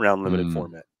stand round limited Mm.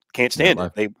 format. Can't Yeah, stand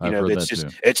it. I've heard It's that just,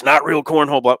 too. it's not real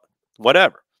cornhole, but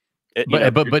whatever.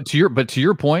 But to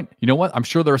your point, you know what? I'm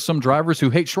sure there are some drivers who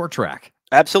hate short track.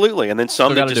 Absolutely. And then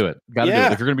some Still that got to just, do it. Got to do it.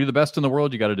 yeah, If you're going to be the best in the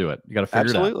world, you got to do it. You got to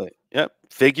figure it out. absolutely. Yep.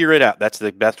 Figure it out. That's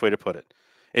the best way to put it.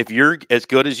 If you're as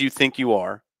good as you think you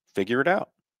are, figure it out.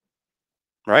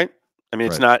 Right. I mean,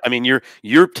 it's Right. not, I mean,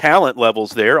 your talent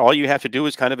levels there. All you have to do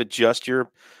is kind of adjust the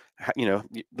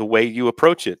way you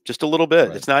approach it just a little bit.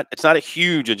 Right. It's not a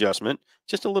huge adjustment,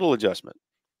 just a little adjustment.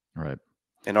 Right.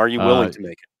 And are you willing to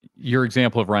make it? Your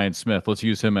example of Ryan Smith, let's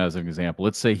use him as an example.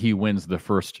 Let's say he wins the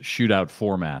first shootout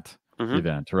format Hmm.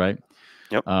 event, right?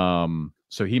 Yep.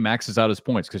 So he maxes out his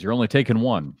points because you're only taking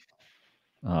one.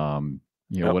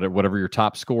 Yep. Whatever your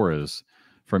top score is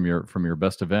from your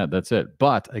best event, that's it.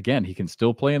 But again, he can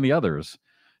still play in the others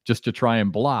just to try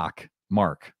and block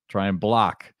Mark, try and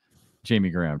block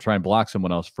Jamie Graham, try and block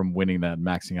someone else from winning that and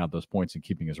maxing out those points and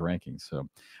keeping his rankings. So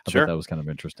I Sure. thought that was kind of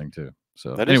interesting too.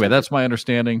 So That is anyway, that's interesting. my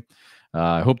understanding.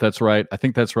 I hope that's right. I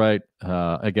think that's right.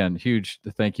 Again, huge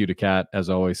thank you to Kat, as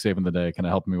always, saving the day, kind of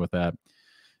helping me with that.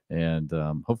 And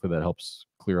hopefully that helps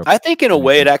clear up. I think in a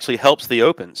way it anything. actually helps the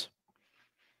opens.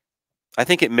 I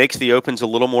think it makes the opens a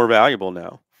little more valuable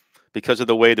now because of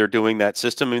the way they're doing that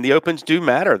system. I mean, the opens do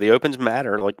matter. The opens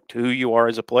matter, like to who you are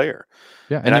as a player.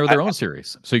 Yeah, and And they're their own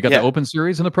series. So you got the yeah, Open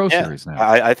Series and the Pro yeah, Series now.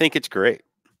 I think it's great.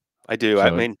 I do. I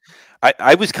So mean,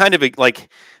 I was kind of like,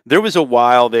 there was a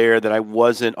while there that I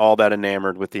wasn't all that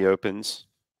enamored with the opens.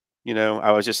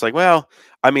 I was just like, well,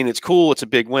 I mean, it's cool. It's a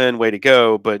big win. Way to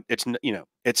go. But it's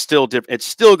still different. It's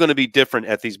still going to be different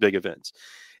at these big events.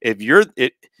 If you're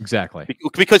it, exactly.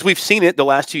 because we've seen it the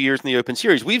last 2 years in the Open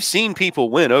Series. We've seen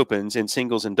people win opens in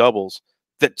singles and doubles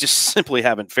that just simply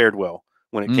haven't fared well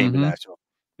when it came to Mm-hmm. national,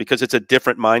 because it's a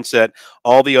different mindset.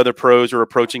 All the other pros are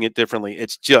approaching it differently.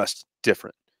 It's just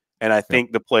different. And I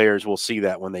think the players will see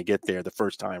that when they get there, the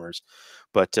first timers.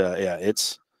 But yeah,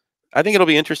 I think it'll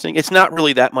be interesting. It's not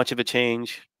really that much of a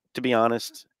change, to be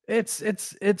honest. It's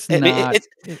I mean, not.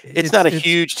 it's not a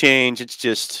huge change. It's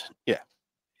just, yeah,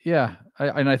 Yeah.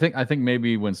 I think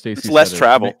maybe when it's Stacy less said it,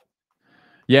 travel.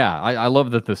 yeah, I love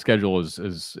that the schedule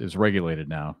is regulated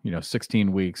now.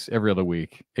 16 weeks every other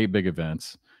week, 8 big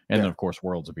events, And then of course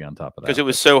Worlds would be on top of that. Because it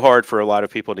was so hard for a lot of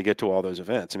people to get to all those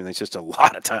events. I mean, it's just a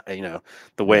lot of time,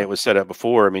 the way it was set up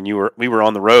before. I mean, we were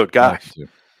on the road, gosh,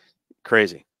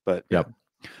 crazy. But Yep.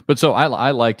 But so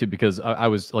I liked it because I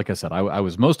was, like I said, I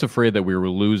was most afraid that we were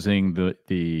losing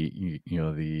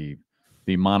the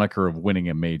moniker of winning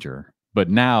a major. But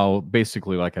now,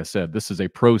 basically, like I said, this is a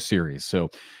pro series.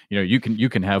 So, you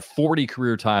can have 40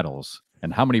 career titles,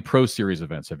 and how many pro series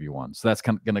events have you won? So that's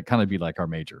going to kind of be like our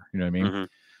major. You know what I mean? Mm-hmm.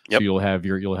 Yep. So you'll have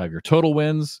your total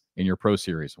wins and your pro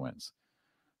series wins.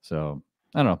 So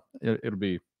I don't know. It'll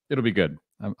be good.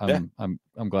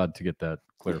 I'm glad to get that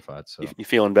clarified. So you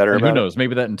feeling better about who knows?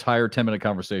 Maybe that entire 10-minute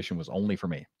conversation was only for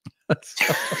me.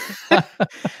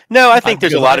 No, I think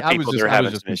there's a lot of people that are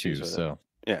having some issues. So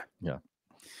yeah.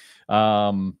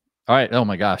 All right. Oh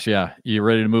my gosh. Yeah. You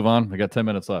ready to move on? We got 10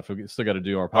 minutes left. We still got to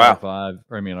do our Power Five.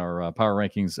 Our power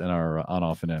rankings and our on,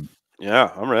 off, and in.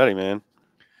 Yeah, I'm ready, man.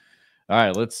 All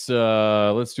right. Let's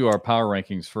do our power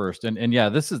rankings first. And yeah,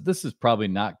 this is probably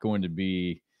not going to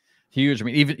be huge. I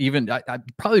mean, even I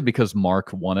probably because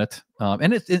Mark won it.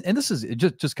 And this is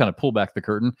just kind of pull back the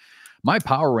curtain. My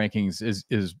power rankings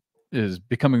is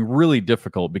becoming really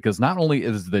difficult because not only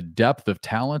is the depth of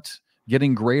talent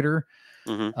getting greater,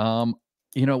 I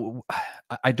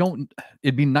don't.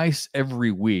 It'd be nice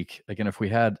every week. Again, if we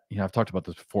had, I've talked about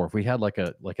this before. If we had like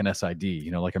an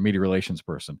SID, like a media relations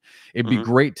person, it'd be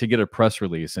great to get a press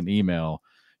release, an email,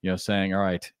 saying, all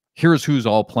right, here's who's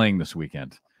all playing this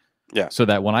weekend. Yeah. So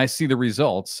that when I see the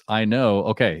results, I know,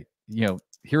 okay,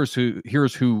 here's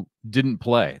who didn't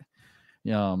play.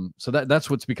 So that's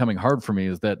what's becoming hard for me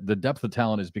is that the depth of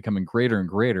talent is becoming greater and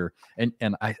greater.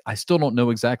 And I still don't know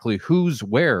exactly who's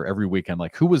where every weekend,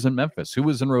 like who was in Memphis, who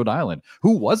was in Rhode Island,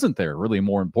 who wasn't there, really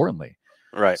more importantly.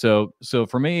 Right. So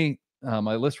for me,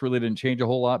 my list really didn't change a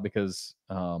whole lot because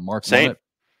Mark won it.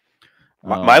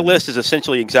 My list is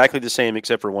essentially exactly the same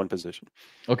except for one position.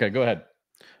 Okay, go ahead.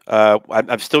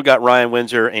 I've still got Ryan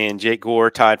Windsor and Jake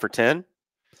Gore tied for 10.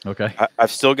 Okay.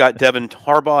 I've still got Devin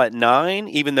Harbaugh at 9,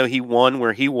 even though he won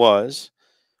where he was,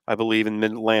 I believe, in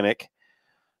Mid-Atlantic.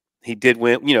 He did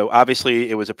win.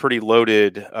 Obviously, it was a pretty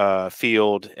loaded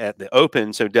field at the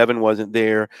Open, so Devin wasn't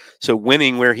there. So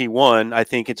winning where he won, I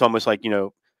think it's almost like,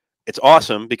 it's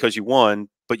awesome because you won,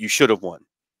 but you should have won,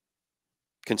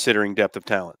 considering depth of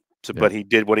talent. So, but he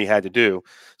did what he had to do.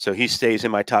 So he stays in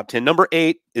my top 10. Number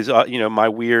 8 is, my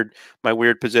weird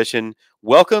position.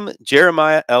 Welcome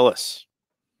Jeremiah Ellis,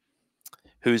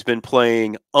 who's been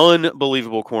playing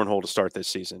unbelievable cornhole to start this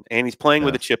season. And he's playing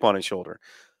with a chip on his shoulder.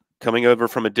 Coming over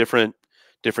from a different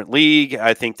league,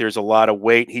 I think there's a lot of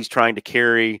weight he's trying to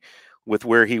carry with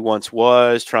where he once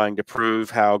was, trying to prove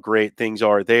how great things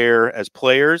are there as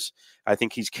players. I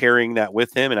think he's carrying that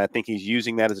with him, and I think he's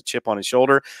using that as a chip on his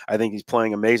shoulder. I think he's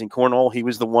playing amazing cornhole. He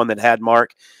was the one that had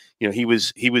Mark. He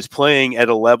was playing at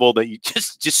a level that you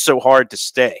just so hard to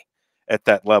stay at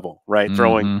that level, right?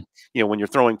 Throwing, when you're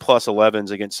throwing plus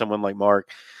 11s against someone like Mark,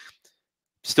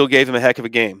 still gave him a heck of a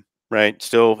game, right?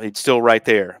 It's still right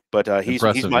there. But he's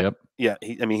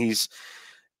he's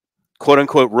quote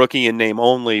unquote rookie in name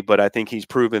only, but I think he's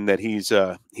proven that he's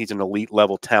an elite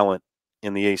level talent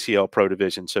in the ACL Pro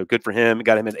Division. So good for him.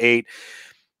 Got him at 8.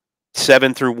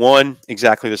 7 through 1,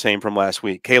 exactly the same from last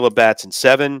week. Caleb Batson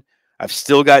 7. I've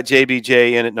still got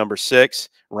JBJ in at number 6.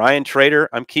 Ryan Trader,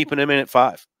 I'm keeping him in at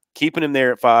 5. Keeping him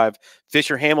there at 5.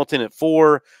 Fisher Hamilton at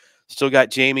 4. Still got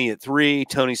Jamie at 3.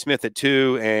 Tony Smith at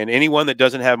 2. And anyone that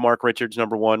doesn't have Mark Richards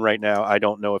number 1 right now, I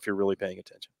don't know if you're really paying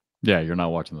attention. Yeah, you're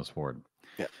not watching the sport.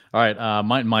 Yeah. All right.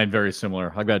 Mine very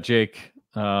similar. I've got Jake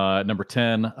at number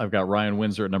 10. I've got Ryan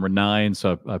Windsor at number 9.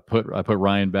 So I put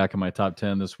Ryan back in my top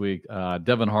 10 this week.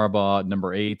 Devin Harbaugh at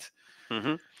number 8.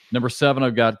 Number 7,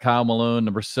 I've got Kyle Malone.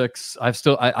 Number 6, I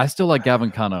still like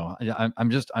Gavin Cano.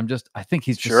 I think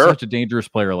he's just such a dangerous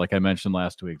player, like I mentioned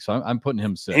last week. So I'm putting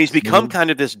him 6. And he's become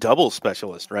kind of this doubles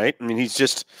specialist, right? I mean, he's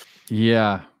just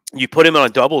You put him on a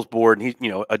doubles board,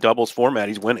 and a doubles format,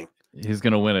 he's winning. He's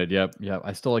going to win it. Yep.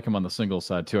 I still like him on the singles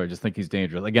side too. I just think he's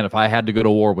dangerous. Again, if I had to go to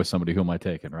war with somebody, who am I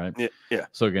taking? Right. Yeah.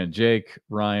 So again, Jake,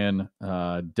 Ryan,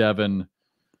 Devin,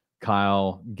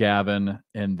 Kyle, Gavin,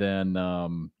 and then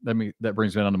that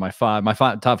brings me on to my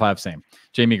top 5 same.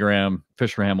 Jamie Graham,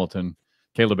 Fisher Hamilton,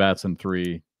 Caleb Batson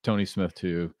 3, Tony Smith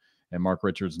 2, and Mark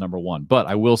Richards number 1. But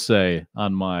I will say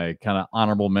on my kind of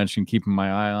honorable mention, keeping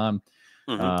my eye on,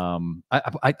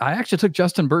 I actually took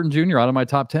Justin Burton Jr. out of my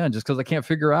top 10 just because I can't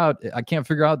figure out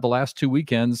the last 2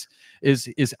 weekends is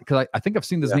because I think I've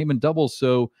seen this name in doubles.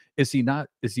 So is he not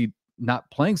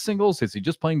playing singles? Is he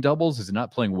just playing doubles? Is he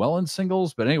not playing well in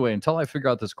singles? But anyway, until I figure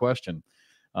out this question,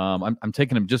 I'm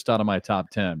taking him just out of my top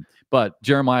 10. But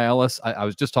Jeremiah Ellis, I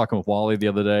was just talking with Wally the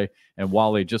other day, and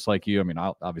Wally, just like you, I mean,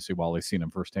 obviously Wally's seen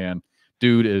him firsthand.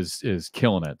 Dude is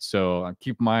killing it. So I'm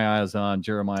keeping my eyes on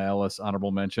Jeremiah Ellis,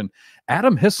 honorable mention.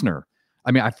 Adam Hissner.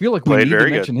 I mean, I feel like we need to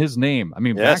mention his name. I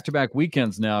mean, back-to-back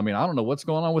weekends now. I mean, I don't know what's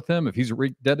going on with him. If he's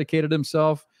rededicated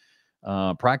himself,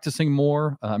 practicing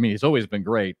more. I mean, he's always been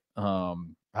great. I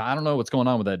don't know what's going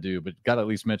on with that dude, but got to at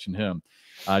least mention him.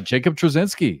 Jacob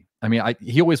Trzynski. I mean,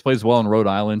 he always plays well in Rhode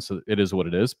Island, so it is what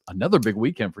it is. Another big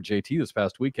weekend for JT this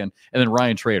past weekend. And then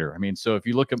Ryan Trader. I mean, so if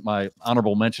you look at my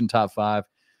honorable mention top 5,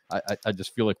 I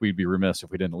just feel like we'd be remiss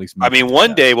if we didn't at least mention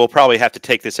one day we'll probably have to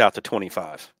take this out to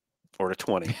 25 or to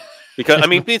 20. Because, I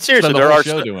mean, seriously, there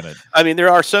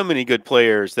are so many good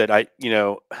players that a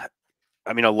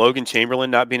Logan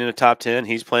Chamberlain not being in the top 10,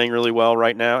 he's playing really well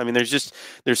right now. I mean, there's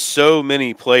so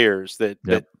many players that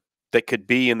could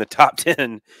be in the top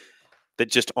 10 that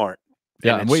just aren't.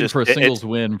 Yeah, I'm waiting for a singles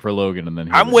win for Logan, and then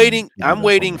I'm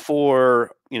waiting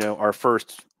for our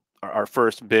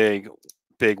first big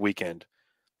weekend.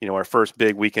 Our first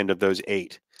big weekend of those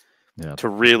 8. Yeah, to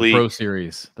really the Pro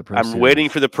Series. I'm waiting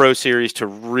for the Pro Series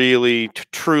to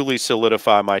truly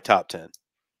solidify my top 10,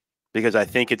 because I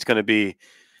think it's going to be.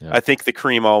 Yeah. I think the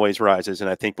cream always rises, and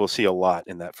I think we'll see a lot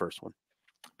in that first one.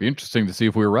 Be interesting to see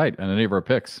if we were right on any of our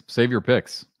picks. Save your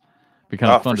picks. Be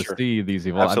kind of fun to see these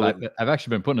evolve. I've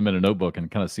actually been putting them in a notebook and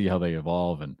kind of see how they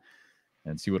evolve and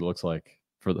see what it looks like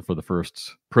for the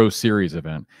first Pro Series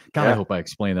event. God, I hope I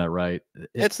explained that right.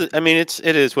 It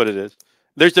is what it is.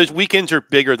 Those weekends are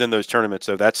bigger than those tournaments,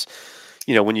 so that's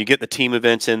when you get the team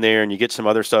events in there and you get some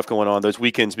other stuff going on, those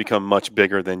weekends become much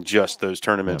bigger than just those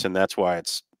tournaments, and that's why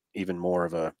it's even more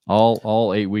of a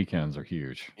all 8 weekends are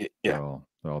huge. Yeah,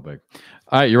 they're all big.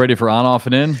 All right, you ready for on, off,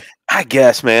 and in? I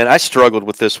guess, man. I struggled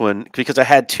with this one because I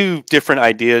had 2 different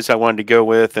ideas I wanted to go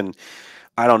with, and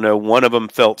I don't know, one of them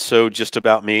felt so just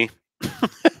about me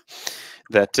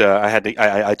that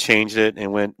I changed it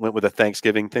and went with a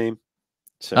Thanksgiving theme.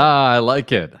 So. I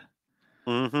like it.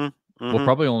 We'll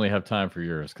probably only have time for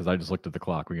yours because I just looked at the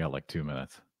clock. We got like 2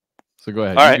 minutes. So go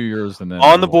ahead. All right. Do yours, and then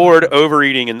on the board,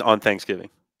 overeating on Thanksgiving.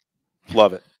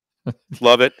 Love it.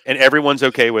 Love it. And everyone's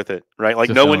okay with it, right? Like,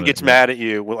 just no one gets mad at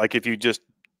you. Like, if you just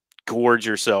gorge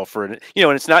yourself for it,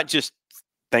 and it's not just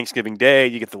Thanksgiving Day,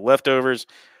 you get the leftovers.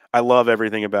 I love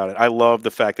everything about it. I love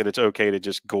the fact that it's okay to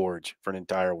just gorge for an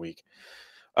entire week.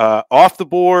 Off the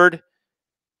board,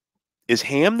 is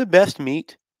ham the best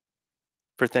meat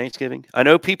for Thanksgiving? I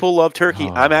know people love turkey.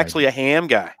 I'm actually a ham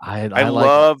guy. I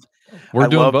love both.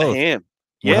 The ham.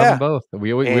 We're having both.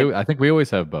 I think we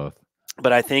always have both.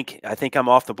 But I think I'm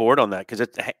off the board on that because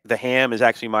the ham is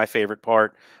actually my favorite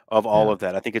part of all of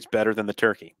that. I think it's better than the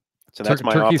turkey. So that's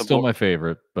turkey's still my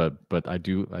favorite, but I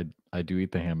do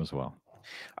eat the ham as well.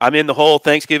 I'm in the hole.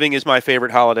 Thanksgiving is my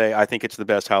favorite holiday. I think it's the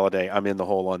best holiday. I'm in the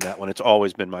hole on that one. It's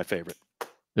always been my favorite.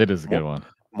 It is a good one.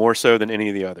 More so than any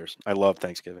of the others. I love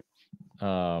Thanksgiving.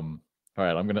 All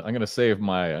right, I'm gonna save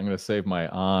my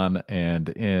on and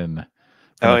in.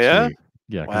 Oh yeah, week.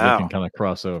 Yeah, because they can kind of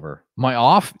cross over. My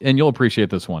off, and you'll appreciate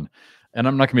this one. And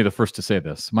I'm not gonna be the first to say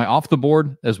this. My off the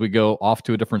board as we go off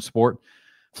to a different sport.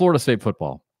 Florida State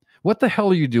football. What the hell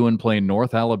are you doing playing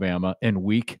North Alabama in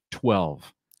week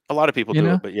 12? A lot of people do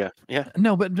it, but yeah.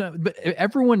 No, but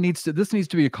everyone needs to. This needs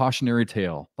to be a cautionary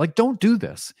tale. Like, don't do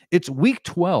this. It's week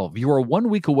 12. You are 1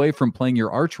 week away from playing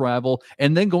your arch rival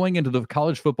and then going into the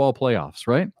college football playoffs,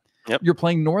 right? Yep. You're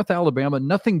playing North Alabama.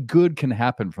 Nothing good can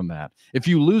happen from that. If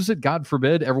you lose it, God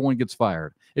forbid, everyone gets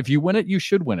fired. If you win it, you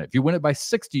should win it. If you win it by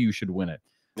 60, you should win it.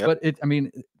 Yep.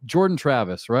 But Jordan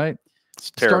Travis, right?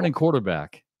 Starting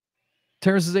quarterback.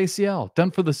 Tears his ACL,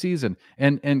 done for the season,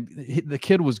 and the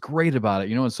kid was great about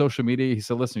it. On social media, he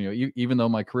said, "Listen, even though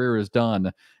my career is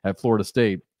done at Florida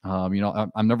State, I'm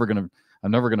never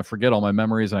gonna forget all my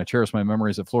memories, and I cherish my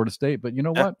memories at Florida State. But you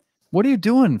know what? What are you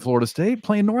doing, Florida State,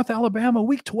 playing North Alabama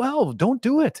week 12? Don't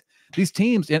do it. These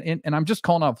teams, and I'm just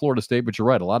calling out Florida State, but you're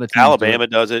right. A lot of teams Alabama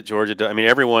does it, Georgia does. I mean,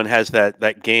 everyone has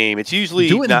that game. It's usually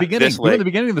do it in the beginning. Do it in the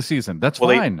beginning of the season. That's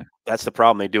fine. That's the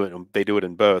problem. They do it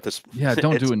in both.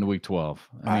 Don't do it in week 12.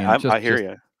 I hear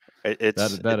you.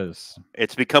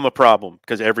 It's become a problem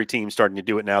because every team's starting to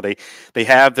do it now. They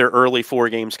have their early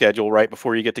 4-game schedule right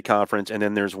before you get to conference, and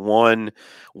then there's one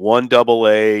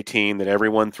AA team that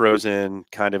everyone throws in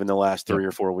kind of in the last 3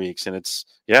 or 4 weeks. And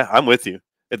I'm with you.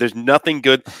 There's nothing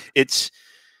good. It's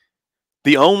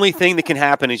the only thing that can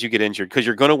happen is you get injured because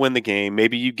you're going to win the game.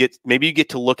 Maybe you get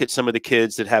to look at some of the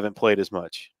kids that haven't played as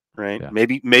much, right? Yeah.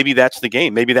 Maybe that's the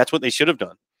game. Maybe that's what they should have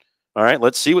done. All right,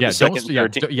 let's see what the second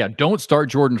team. Don't start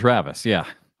Jordan Travis. Yeah.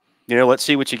 Let's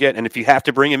see what you get. And if you have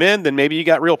to bring him in, then maybe you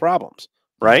got real problems.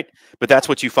 right? But that's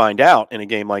what you find out in a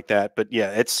game like that. But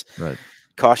yeah, it's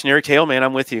cautionary tale, man.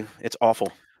 I'm with you. It's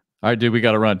awful. All right, dude, we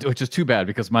got to run, which is too bad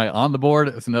because my on the board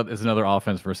is another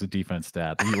offense versus defense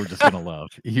stat that you were just going to love.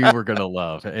 You were going to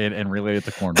love and related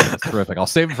to cornerback. It's terrific. I'll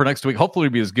save it for next week. Hopefully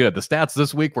it'll be as good. The stats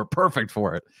this week were perfect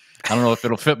for it. I don't know if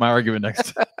it'll fit my argument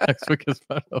next week as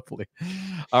well, hopefully.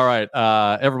 All right,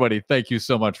 everybody, thank you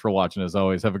so much for watching. As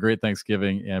always, have a great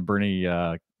Thanksgiving. And Bernie,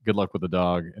 good luck with the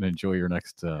dog and enjoy your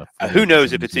next. Who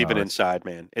knows if it's even inside,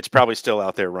 man? It's probably still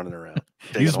out there running around.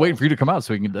 He's just waiting for you to come out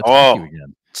so he can attack you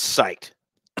again. Psyched.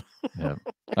 Yeah.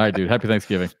 All right, dude. Happy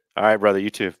Thanksgiving. All right, brother. You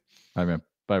too. All right, man.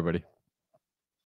 Bye, everybody.